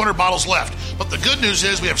 Only a few hundred bottles left. But the good news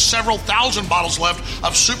is we have several thousand bottles left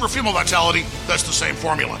of Super Female Vitality. That's the same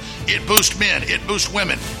formula. It boosts men. It boosts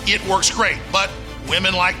women. It works great. But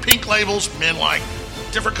women like pink labels. Men like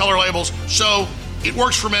different color labels. So it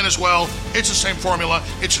works for men as well. It's the same formula.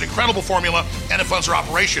 It's an incredible formula, and it funds our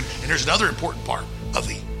operation. And here's another important part of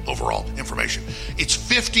the overall information. It's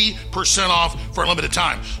 50% off for a limited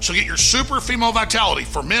time. So get your Super Female Vitality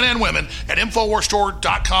for men and women at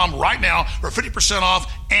InfoWarsStore.com right now for 50%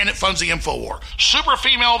 off, and it funds the InfoWar. Super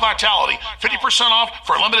Female Vitality, 50% off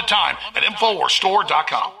for a limited time at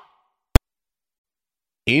InfoWarsStore.com.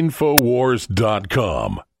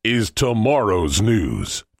 InfoWars.com is tomorrow's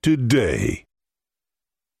news today.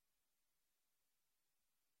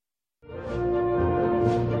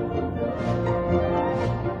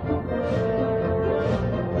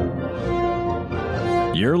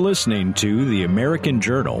 You're listening to The American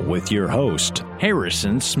Journal with your host,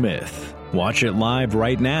 Harrison Smith. Watch it live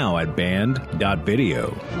right now at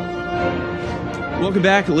band.video. Welcome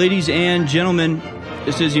back, ladies and gentlemen.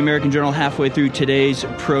 This is The American Journal, halfway through today's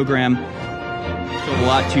program. Still a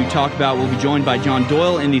lot to talk about. We'll be joined by John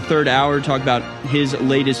Doyle in the third hour to talk about his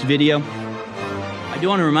latest video. I do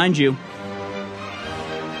want to remind you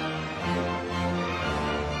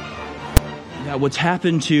that what's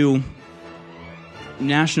happened to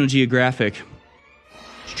National Geographic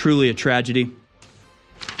is truly a tragedy.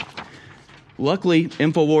 Luckily,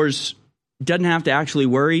 InfoWars doesn't have to actually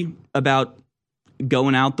worry about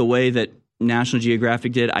going out the way that National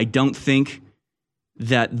Geographic did. I don't think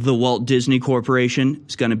that the Walt Disney Corporation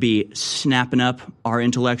is going to be snapping up our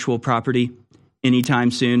intellectual property anytime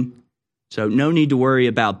soon. So no need to worry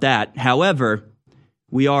about that. However,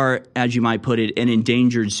 we are, as you might put it, an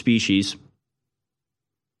endangered species.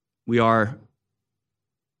 We are.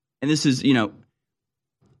 And this is,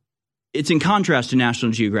 it's in contrast to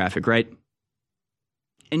National Geographic, right?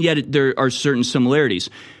 And yet there are certain similarities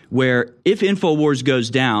where if InfoWars goes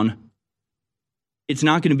down, it's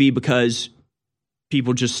not going to be because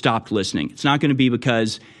people just stopped listening. It's not going to be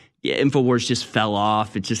because InfoWars just fell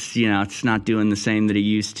off. It just, it's not doing the same that it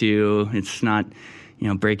used to. It's not,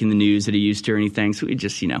 breaking the news that it used to or anything. So we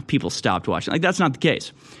just, people stopped watching. Like, that's not the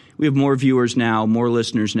case. We have more viewers now, more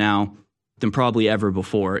listeners now than probably ever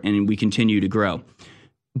before, and we continue to grow.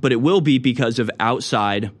 But it will be because of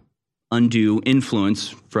outside undue influence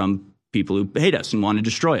from people who hate us and want to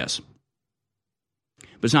destroy us.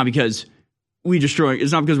 But it's not because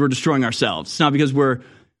it's not because we're destroying ourselves. It's not because we're,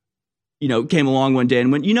 came along one day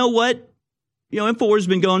and went, you know what? InfoWars has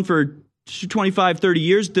been going for 25, 30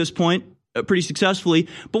 years at this point, pretty successfully.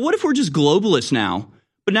 But what if we're just globalists now?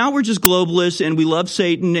 But now we're just globalists and we love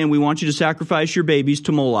Satan and we want you to sacrifice your babies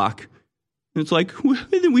to Moloch. And it's like, and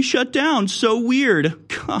then we shut down. So weird.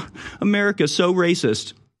 God, America, so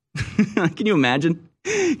racist. Can you imagine?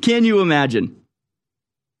 Can you imagine?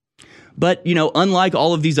 But, unlike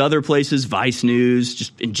all of these other places, Vice News,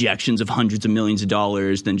 just injections of hundreds of millions of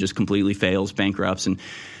dollars, then just completely fails, bankrupts, and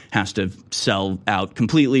has to sell out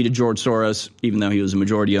completely to George Soros, even though he was a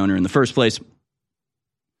majority owner in the first place.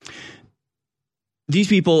 These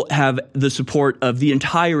people have the support of the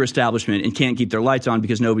entire establishment and can't keep their lights on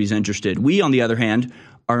because nobody's interested. We, on the other hand,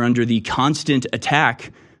 are under the constant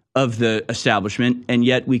attack of the establishment, and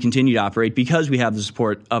yet we continue to operate because we have the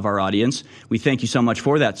support of our audience. We thank you so much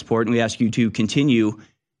for that support, and we ask you to continue,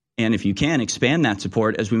 and if you can, expand that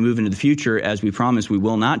support as we move into the future. As we promise, we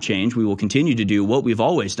will not change. We will continue to do what we've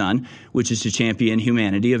always done, which is to champion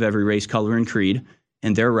humanity of every race, color, and creed,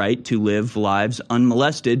 and their right to live lives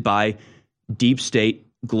unmolested by deep state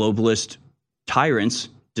globalist tyrants,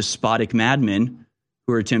 despotic madmen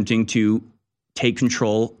who are attempting to take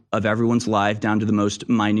control of everyone's life down to the most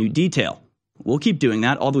minute detail. We'll keep doing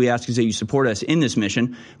that. All that we ask is that you support us in this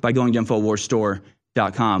mission by going to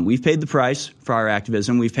InfoWarsStore.com. We've paid the price for our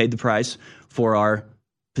activism. We've paid the price for our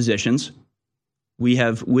positions. We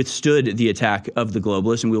have withstood the attack of the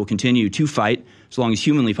globalists, and we will continue to fight as long as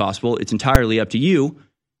humanly possible. It's entirely up to you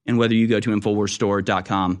and whether you go to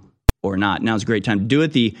InfoWarsStore.com or not. Now's a great time to do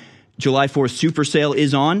it. The July 4th super sale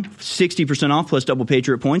is on, 60% off plus double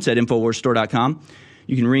Patriot points at InfoWarsStore.com.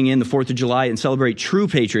 You can ring in the 4th of July and celebrate true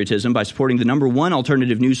patriotism by supporting the number one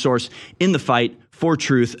alternative news source in the fight for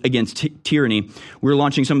truth against tyranny. We're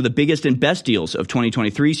launching some of the biggest and best deals of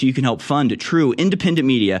 2023 so you can help fund true independent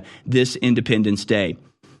media this Independence Day.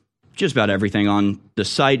 Just about everything on the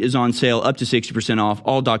site is on sale, up to 60% off.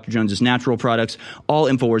 All Dr. Jones's natural products, all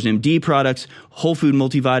InfoWars MD products, whole food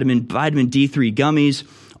multivitamin, vitamin D3 gummies,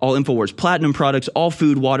 all InfoWars Platinum products, all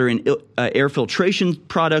food, water, and air filtration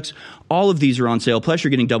products. All of these are on sale, plus you're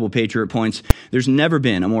getting double Patriot points. There's never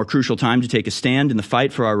been a more crucial time to take a stand in the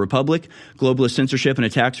fight for our republic. Globalist censorship and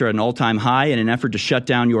attacks are at an all-time high in an effort to shut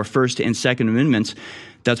down your First and Second Amendments.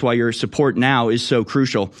 That's why your support now is so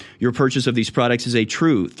crucial. Your purchase of these products is a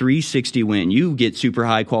true 360 win. You get super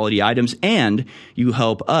high quality items and you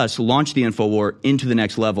help us launch the InfoWar into the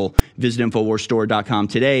next level. Visit InfoWarsStore.com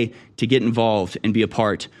today to get involved and be a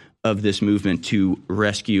part of this movement to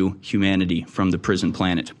rescue humanity from the prison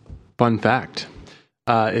planet. Fun fact.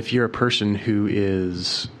 If you're a person who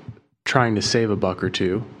is trying to save a buck or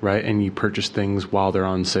two, right, and you purchase things while they're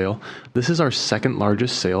on sale, this is our second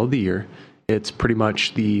largest sale of the year. It's pretty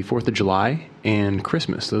much the 4th of July and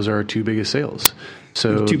Christmas. Those are our two biggest sales.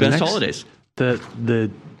 So two best holidays.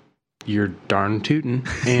 You're darn tootin'.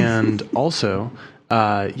 And also,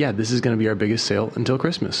 this is going to be our biggest sale until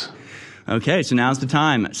Christmas. Okay, so now's the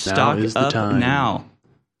time. Stock up now.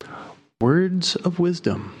 Words of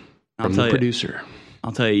wisdom from the producer.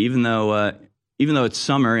 I'll tell you, even though it's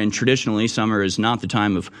summer, and traditionally summer is not the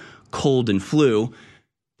time of cold and flu,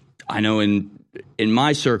 I know in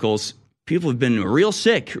my circles, people have been real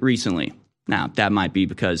sick recently. Now, that might be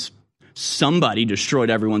because somebody destroyed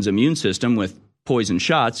everyone's immune system with poison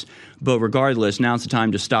shots, but regardless, now's the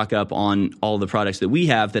time to stock up on all the products that we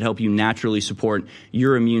have that help you naturally support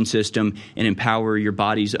your immune system and empower your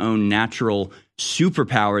body's own natural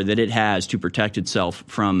superpower that it has to protect itself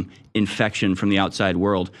from infection from the outside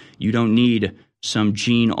world. You don't need some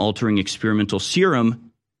gene-altering experimental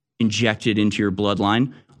serum injected into your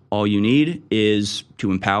bloodline. All you need is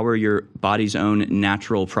to empower your body's own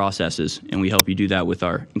natural processes, and we help you do that with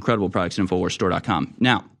our incredible products at InfoWarsStore.com.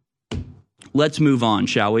 Now, let's move on,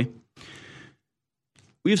 shall we?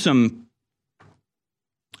 We have some,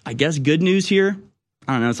 I guess, good news here.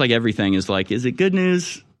 I don't know. It's like everything is like, is it good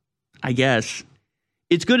news? I guess.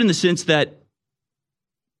 It's good in the sense that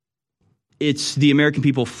it's the American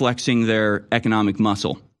people flexing their economic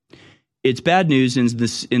muscle. it's bad news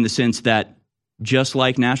in the sense that just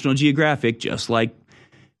like National Geographic, just like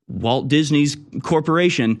Walt Disney's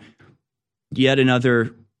corporation, yet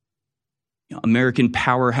another American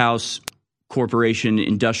powerhouse corporation,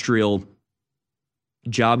 industrial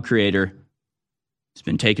job creator, has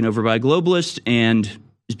been taken over by globalists and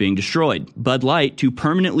is being destroyed. Bud Light to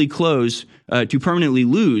permanently lose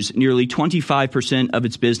nearly 25% of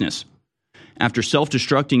its business. After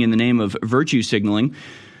self-destructing in the name of virtue signaling,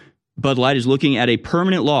 Bud Light is looking at a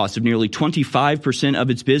permanent loss of nearly 25% of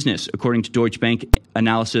its business, according to Deutsche Bank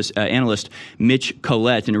analyst Mitch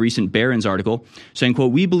Collette in a recent Barron's article, saying,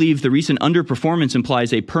 quote, "We believe the recent underperformance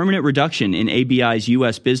implies a permanent reduction in ABI's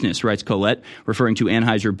U.S. business," writes Collette, referring to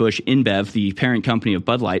Anheuser-Busch InBev, the parent company of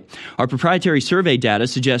Bud Light. "Our proprietary survey data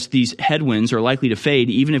suggests these headwinds are likely to fade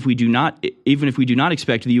even if we do not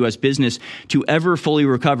expect the U.S. business to ever fully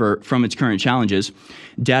recover from its current challenges.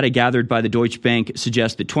 Data gathered by the Deutsche Bank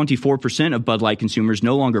suggests that 24% of Bud Light consumers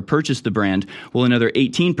no longer purchase the brand, while another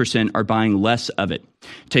 18% are buying less of it.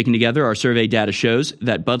 Taken together, our survey data shows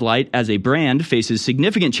that Bud Light as a brand faces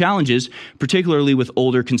significant challenges, particularly with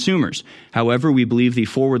older consumers. However, we believe the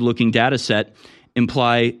forward-looking data set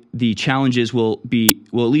imply the challenges will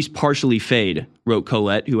at least partially fade," wrote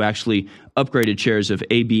Collette, who actually upgraded shares of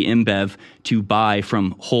AB InBev to buy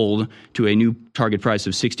from hold to a new target price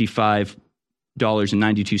of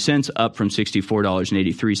 $65.92, up from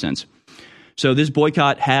 $64.83. So this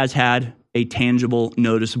boycott has had a tangible,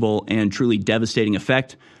 noticeable, and truly devastating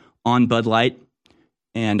effect on Bud Light.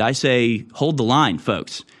 And I say, hold the line,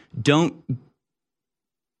 folks. Don't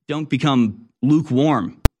become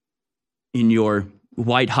lukewarm in your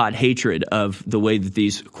white-hot hatred of the way that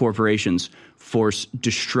these corporations force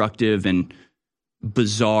destructive and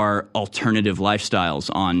bizarre alternative lifestyles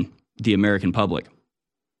on the American public.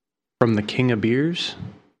 From the king of beers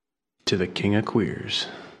to the king of queers.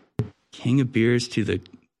 King of beers to the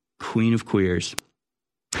queen of queers.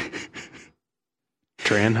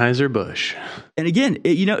 Anheuser-Busch. And again,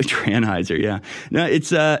 Anheuser, yeah. No,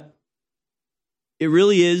 it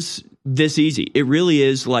really is this easy. It really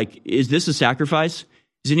is like, is this a sacrifice?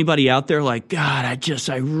 Is anybody out there like, God, I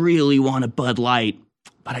really want a Bud Light,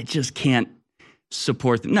 but I just can't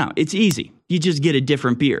support them? No, it's easy. You just get a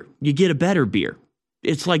different beer. You get a better beer.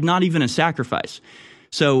 It's like not even a sacrifice.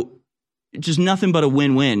 So just nothing but a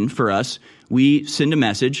win-win for us. We send a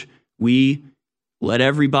message. We let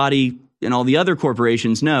everybody and all the other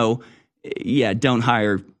corporations know, yeah, don't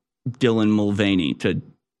hire Dylan Mulvaney to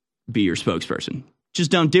be your spokesperson.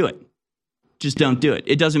 Just don't do it. Just don't do it.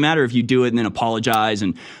 It doesn't matter if you do it and then apologize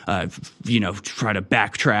and, try to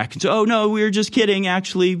backtrack and say, oh, no, we were just kidding.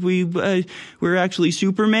 Actually, we're actually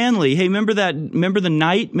super manly. Hey, remember the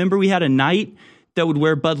knight? Remember we had a knight that would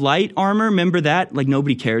wear Bud Light armor? Remember that? Like,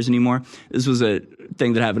 nobody cares anymore. This was a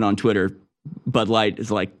thing that happened on Twitter. Bud Light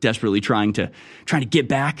is like desperately trying to get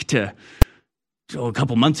back to a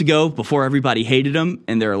couple months ago before everybody hated them,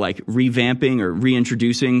 and they're like revamping or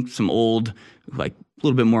reintroducing some old, like a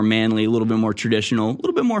little bit more manly, a little bit more traditional, a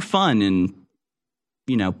little bit more fun and,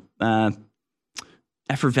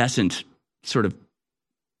 effervescent sort of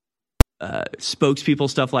spokespeople,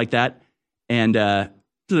 stuff like that. And so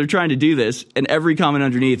they're trying to do this, and every comment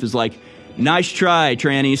underneath is like, nice try,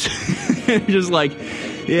 trannies. Just like,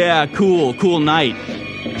 yeah, cool night.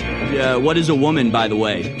 What is a woman, by the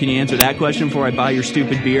way? Can you answer that question before I buy your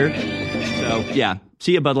stupid beer? So, yeah.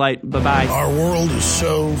 See you, Bud Light. Bye-bye. Our world is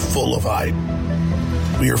so full of hype.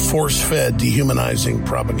 We are force-fed, dehumanizing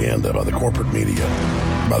propaganda by the corporate media,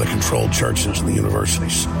 by the controlled churches and the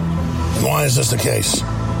universities. And why is this the case?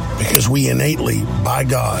 Because we innately, by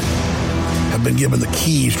God, have been given the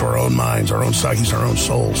keys to our own minds, our own psyches, our own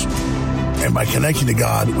souls. And by connecting to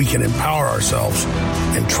God, we can empower ourselves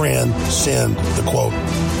and transcend the, quote,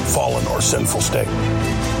 fallen or sinful state.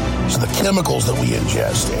 So the chemicals that we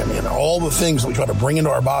ingest and all the things that we try to bring into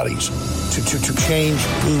our bodies to change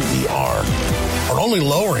who we are only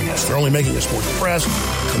lowering us. They're only making us more depressed.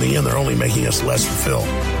 In the end, they're only making us less fulfilled.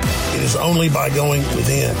 It is only by going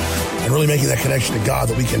within and really making that connection to God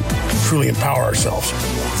that we can truly empower ourselves.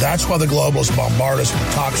 That's why the globalists bombard us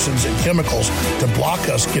with toxins and chemicals to block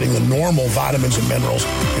us getting the normal vitamins and minerals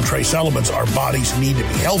and trace elements our bodies need to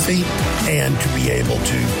be healthy and to be able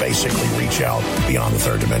to basically reach out beyond the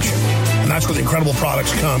third dimension. And that's where the incredible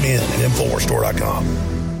products come in at InfoWarsStore.com.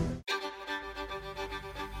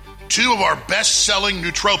 2 of our best-selling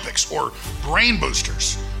nootropics, or brain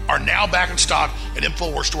boosters, are now back in stock at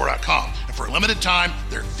InfoWarsStore.com. And for a limited time,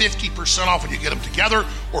 they're 50% off when you get them together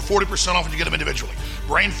or 40% off when you get them individually.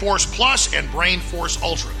 Brain Force Plus and Brain Force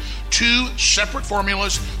Ultra. 2 separate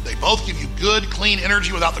formulas. They both give you good, clean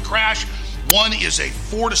energy without the crash. One is a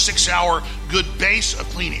 4 to 6 hour good base of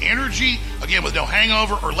clean energy, again with no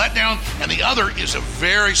hangover or letdown, and the other is a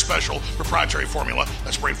very special proprietary formula,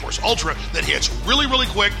 that's Brain Force Ultra, that hits really, really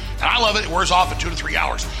quick, and I love it. It wears off in 2 to 3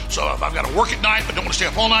 hours. So if I've got to work at night but don't want to stay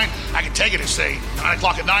up all night, I can take it at, say, 9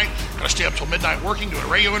 o'clock at night, got to stay up till midnight working, doing a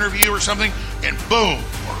radio interview or something, and boom,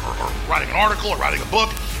 or writing an article or writing a book,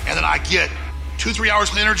 and then I get 2-3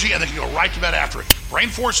 hours of energy, and then can go right to bed after it. Brain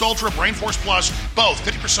Force Ultra, Brain Force Plus, both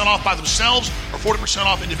 50% off by themselves or 40%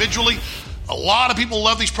 off individually. A lot of people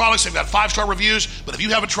love these products. They've got 5-star reviews, but if you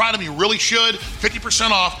haven't tried them, you really should. 50%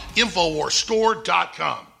 off,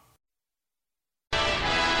 InfoWarsStore.com.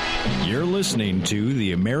 You're listening to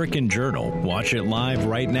The American Journal. Watch it live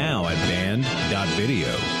right now at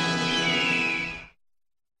band.video.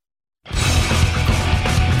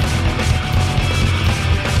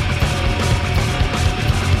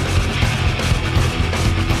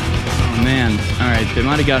 Man, all right, they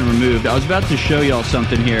might have gotten removed. I was about to show y'all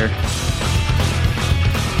something here.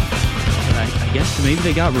 I guess maybe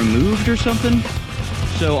they got removed or something.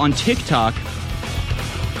 So on TikTok,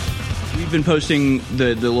 we've been posting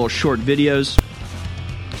the little short videos.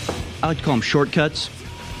 I like to call them shortcuts,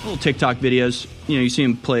 little TikTok videos. You know, you see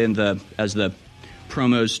them play as the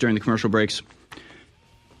promos during the commercial breaks.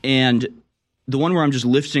 And the one where I'm just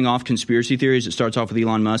listing off conspiracy theories, it starts off with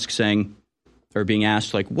Elon Musk saying, or being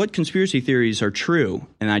asked, like, what conspiracy theories are true?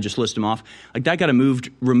 And I just list them off. Like, that got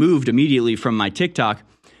removed immediately from my TikTok.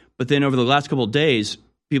 But then over the last couple of days,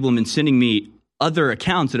 people have been sending me other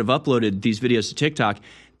accounts that have uploaded these videos to TikTok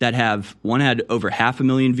that one had over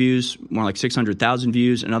 500,000 views, more like 600,000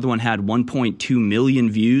 views. Another one had 1.2 million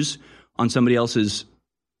views on somebody else's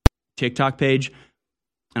TikTok page.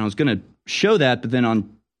 And I was going to show that, but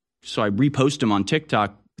then so I repost them on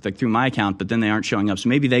TikTok, like through my account, but then they aren't showing up. So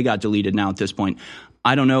maybe they got deleted now at this point.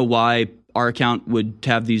 I don't know why our account would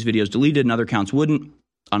have these videos deleted and other accounts wouldn't.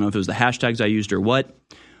 I don't know if it was the hashtags I used or what.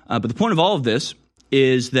 But the point of all of this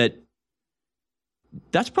is that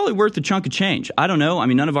that's probably worth a chunk of change. I don't know. I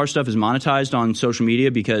mean, none of our stuff is monetized on social media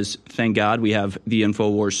because, thank God, we have the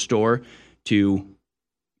InfoWars store to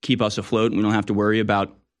keep us afloat, and we don't have to worry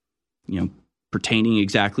about, pertaining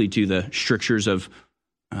exactly to the strictures of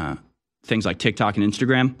things like TikTok and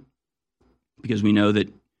Instagram, because we know that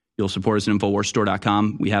you'll support us at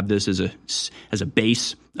InfoWarsStore.com. We have this as a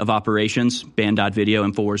base of operations, band.video,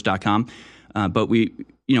 InfoWars.com. But we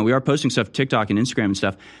are posting stuff to TikTok and Instagram and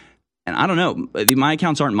stuff. And I don't know, my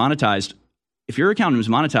accounts aren't monetized. If your account is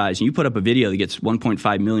monetized and you put up a video that gets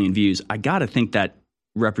 1.5 million views, I got to think that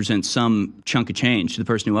represents some chunk of change to the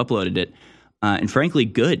person who uploaded it. And frankly,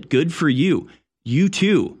 good for you. You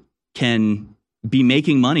too can be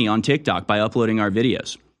making money on TikTok by uploading our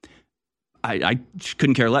videos. I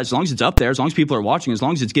couldn't care less. As long as it's up there, as long as people are watching, as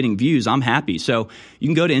long as it's getting views, I'm happy. So you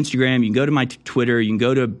can go to Instagram, you can go to my Twitter, you can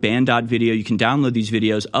go to band.video, you can download these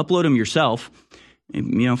videos, upload them yourself,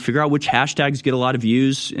 and, figure out which hashtags get a lot of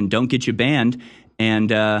views and don't get you banned, and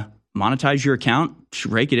monetize your account,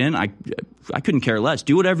 rake it in. I couldn't care less.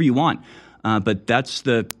 Do whatever you want. But that's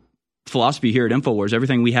the philosophy here at InfoWars.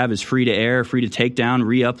 Everything we have is free to air, free to take down,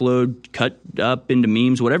 re-upload, cut up into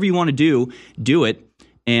memes, whatever you want to do it.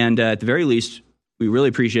 And at the very least, we really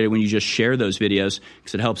appreciate it when you just share those videos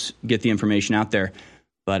because it helps get the information out there.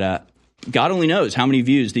 But God only knows how many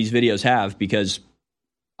views these videos have because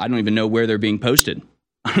I don't even know where they're being posted.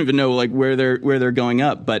 I don't even know where they're going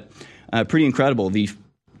up. But pretty incredible. The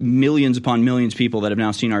millions upon millions of people that have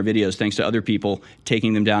now seen our videos thanks to other people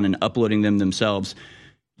taking them down and uploading them themselves.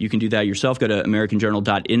 You can do that yourself. Go to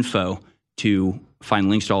AmericanJournal.info to find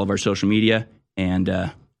links to all of our social media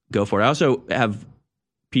and go for it. I also have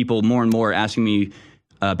people more and more asking me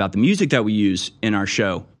about the music that we use in our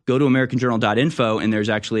show. Go to AmericanJournal.info, and there's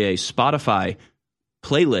actually a Spotify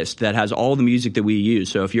playlist that has all the music that we use.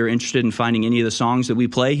 So if you're interested in finding any of the songs that we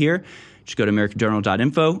play here, just go to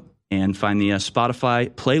AmericanJournal.info and find the Spotify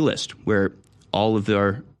playlist where all of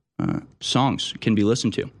our songs can be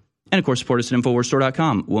listened to. And, of course, support us at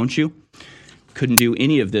InfoWarsStore.com, won't you? Couldn't do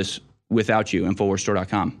any of this without you,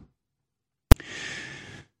 InfoWarsStore.com.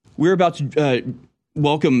 We're about to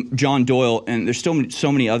welcome John Doyle, and there's still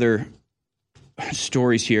so many other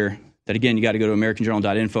stories here that, again, you got to go to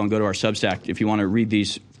AmericanJournal.info and go to our Substack if you want to read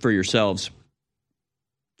these for yourselves.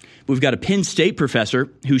 We've got a Penn State professor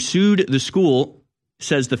who sued the school,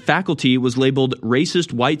 says the faculty was labeled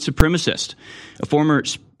racist white supremacist. A former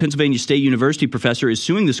Pennsylvania State University professor is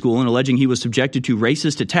suing the school and alleging he was subjected to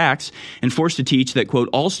racist attacks and forced to teach that, quote,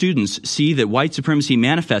 all students see that white supremacy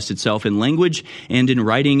manifests itself in language and in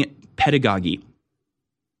writing pedagogy.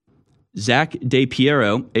 Zach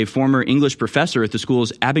DePiero, a former English professor at the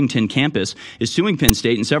school's Abington campus, is suing Penn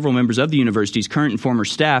State and several members of the university's current and former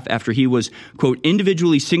staff after he was, quote,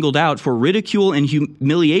 individually singled out for ridicule and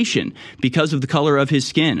humiliation because of the color of his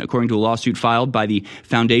skin, according to a lawsuit filed by the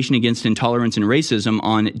Foundation Against Intolerance and Racism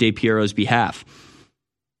on DePiero's behalf.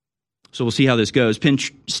 So we'll see how this goes. Penn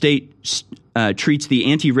State treats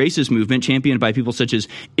the anti-racist movement championed by people such as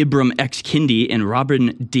Ibram X. Kendi and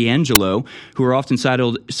Robin DiAngelo, who are often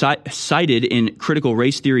cited in critical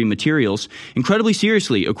race theory materials, incredibly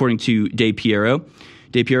seriously, according to DePiero.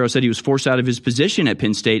 DePiero said he was forced out of his position at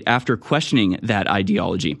Penn State after questioning that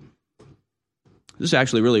ideology. This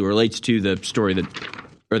actually really relates to the story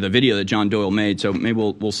or the video that John Doyle made, so maybe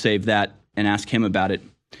we'll save that and ask him about it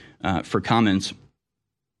for comments.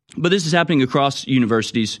 But this is happening across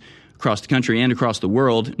universities, across the country and across the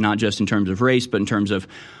world, not just in terms of race, but in terms of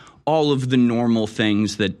all of the normal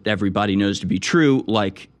things that everybody knows to be true,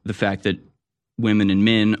 like the fact that women and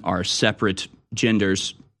men are separate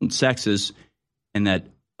genders and sexes, and that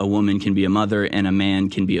a woman can be a mother and a man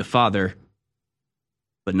can be a father,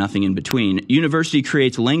 but nothing in between. University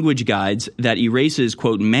creates language guides that erases,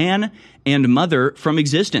 quote, man and mother from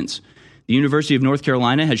existence. The University of North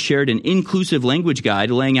Carolina has shared an inclusive language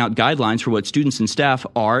guide laying out guidelines for what students and staff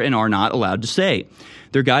are and are not allowed to say.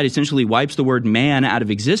 Their guide essentially wipes the word man out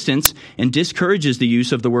of existence and discourages the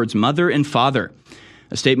use of the words mother and father.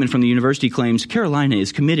 A statement from the university claims Carolina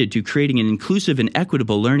is committed to creating an inclusive and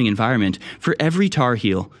equitable learning environment for every Tar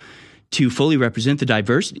Heel. To fully represent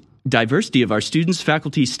the diversity of our students,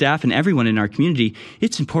 faculty, staff, and everyone in our community,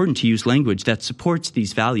 it's important to use language that supports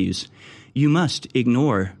these values. You must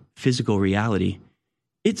ignore physical reality.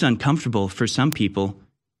 It's uncomfortable for some people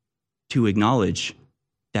to acknowledge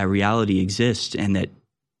that reality exists and that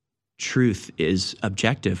truth is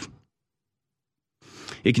objective.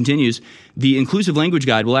 It continues, the inclusive language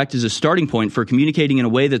guide will act as a starting point for communicating in a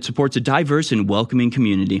way that supports a diverse and welcoming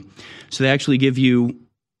community. So they actually give you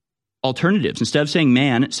alternatives. Instead of saying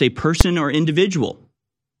man, say person or individual,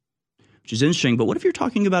 which is interesting. But what if you're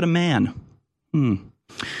talking about a man?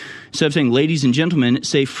 Instead of saying ladies and gentlemen,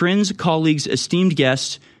 say friends, colleagues, esteemed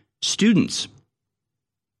guests, students.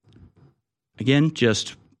 Again,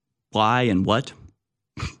 just why and what?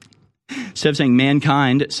 Instead of saying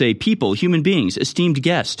mankind, say people, human beings, esteemed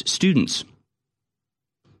guests, students.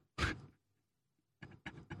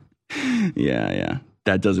 Yeah.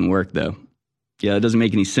 That doesn't work, though. Yeah, that doesn't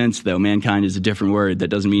make any sense, though. Mankind is a different word. That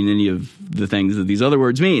doesn't mean any of the things that these other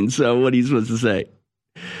words mean. So what are you supposed to say?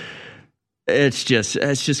 It's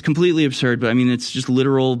just completely absurd. But I mean, it's just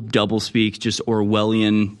literal doublespeak, just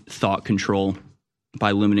Orwellian thought control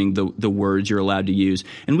by limiting the words you're allowed to use.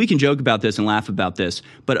 And we can joke about this and laugh about this,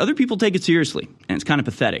 but other people take it seriously. And it's kind of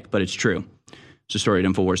pathetic, but it's true. It's a story at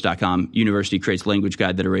Infowars.com. University creates language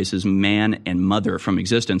guide that erases man and mother from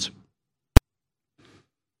existence.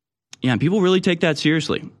 Yeah, and people really take that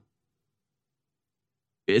seriously.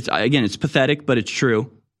 It's pathetic, but it's true.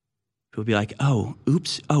 People be like, oh,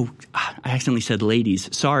 oops, I accidentally said ladies.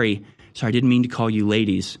 Sorry, I didn't mean to call you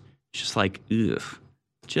ladies. It's just like, ugh.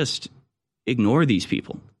 Just ignore these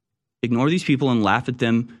people. Ignore these people and laugh at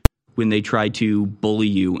them when they try to bully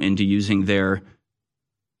you into using their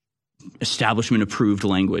establishment-approved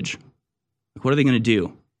language. Like, what are they going to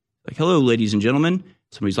do? Like, hello, ladies and gentlemen.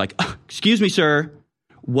 Somebody's like, excuse me, sir.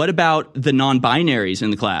 What about the non-binaries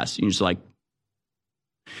in the class? And you're just like,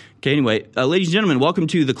 okay, anyway, ladies and gentlemen, welcome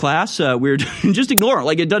to the class. We're just ignore it.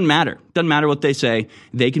 Like, it doesn't matter. Doesn't matter what they say.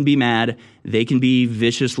 They can be mad. They can be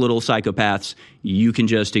vicious little psychopaths. You can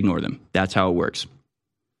just ignore them. That's how it works.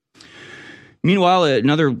 Meanwhile,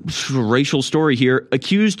 another racial story here.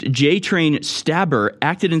 Accused J-Train stabber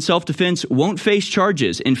acted in self-defense, won't face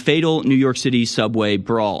charges in fatal New York City subway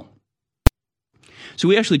brawl. So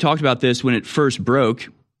we actually talked about this when it first broke,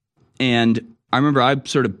 and I remember I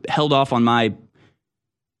sort of held off on my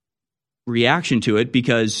reaction to it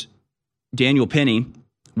because Daniel Penny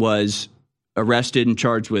was arrested and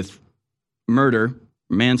charged with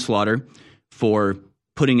manslaughter, for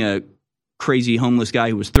putting a crazy homeless guy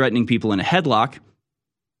who was threatening people in a headlock,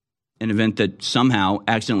 an event that somehow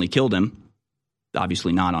accidentally killed him.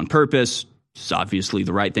 Obviously not on purpose. It's obviously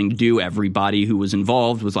the right thing to do. Everybody who was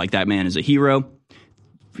involved was like, that man is a hero.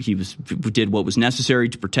 He did what was necessary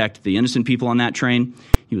to protect the innocent people on that train.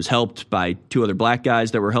 He was helped by two other black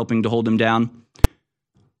guys that were helping to hold him down.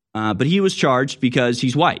 But he was charged because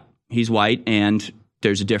he's white. He's white, and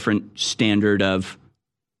there's a different standard of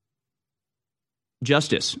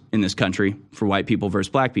justice in this country for white people versus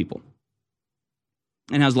black people.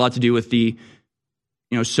 And has a lot to do with the,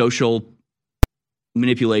 social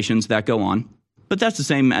manipulations that go on. But that's the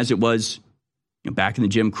same as it was back in the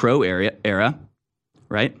Jim Crow era,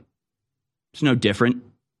 right? It's no different.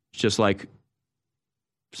 It's just like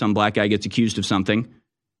some black guy gets accused of something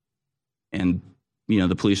and,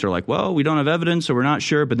 the police are like, well, we don't have evidence, so we're not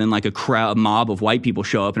sure. But then like a mob of white people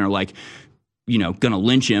show up and are like, going to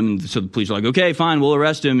lynch him. So the police are like, okay, fine, we'll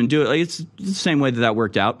arrest him and do it. Like, it's the same way that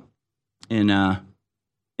worked out in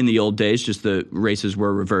the old days, just the races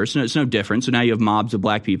were reversed. And it's no different. So now you have mobs of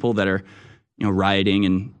black people that are, rioting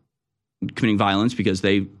and committing violence because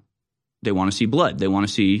they want to see blood. They want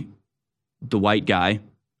to see the white guy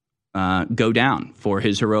go down for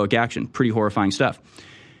his heroic action. Pretty horrifying stuff.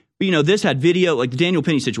 But, this had video, like the Daniel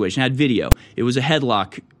Penny situation had video. It was a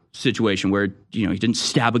headlock situation where, he didn't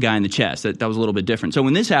stab a guy in the chest. That was a little bit different. So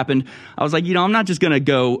when this happened, I was like, I'm not just going to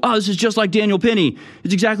go, oh, this is just like Daniel Penny.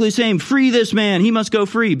 It's exactly the same. Free this man. He must go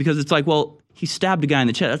free. Because it's like, well, he stabbed a guy in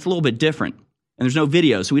the chest. That's a little bit different. And there's no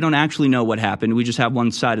video, so we don't actually know what happened. We just have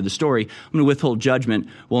one side of the story. I'm going to withhold judgment.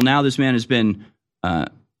 Well, now this man has been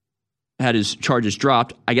had his charges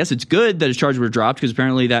dropped. I guess it's good that his charges were dropped because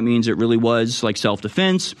apparently that means it really was like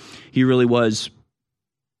self-defense. He really was,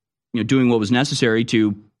 doing what was necessary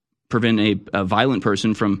to prevent a violent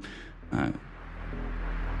person from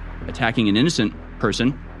attacking an innocent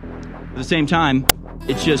person. At the same time,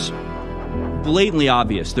 it's just blatantly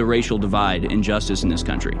obvious the racial divide and injustice in this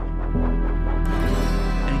country.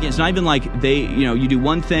 And again, it's not even like you do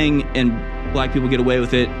one thing and black people get away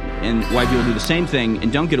with it and white people do the same thing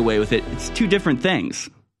and don't get away with it. It's two different things.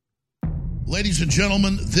 Ladies and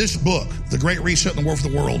gentlemen, this book, The Great Reset and the War for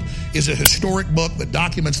the World, is a historic book that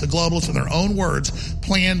documents the globalists in their own words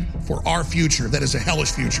plan for our future. That is a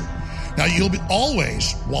hellish future. Now, you'll be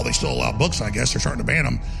always, while they still allow books, I guess they're starting to ban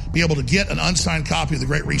them, be able to get an unsigned copy of The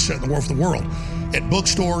Great Reset and the War for the World at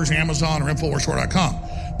bookstores, Amazon, or InfoWarsStore.com.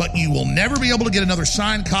 But you will never be able to get another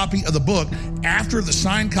signed copy of the book after the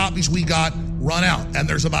signed copies we got run out. And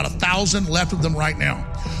there's about 1,000 left of them right now.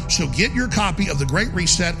 So get your copy of The Great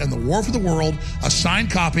Reset and the War for the World, a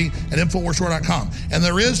signed copy at InfoWarsStore.com. And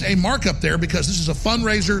there is a markup there because this is a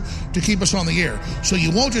fundraiser to keep us on the air. So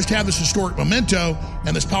you won't just have this historic memento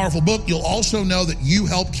and this powerful book. You'll also know that you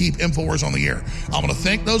help keep InfoWars on the air. I'm going to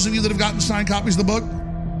thank those of you that have gotten signed copies of the book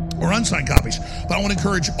or unsigned copies. But I want to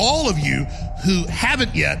encourage all of you who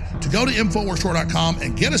haven't yet to go to InfoWarsStore.com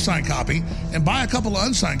and get a signed copy and buy a couple of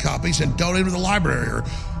unsigned copies and donate to the library or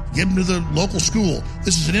give them to the local school.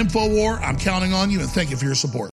 This is an InfoWar. I'm counting on you and thank you for your support.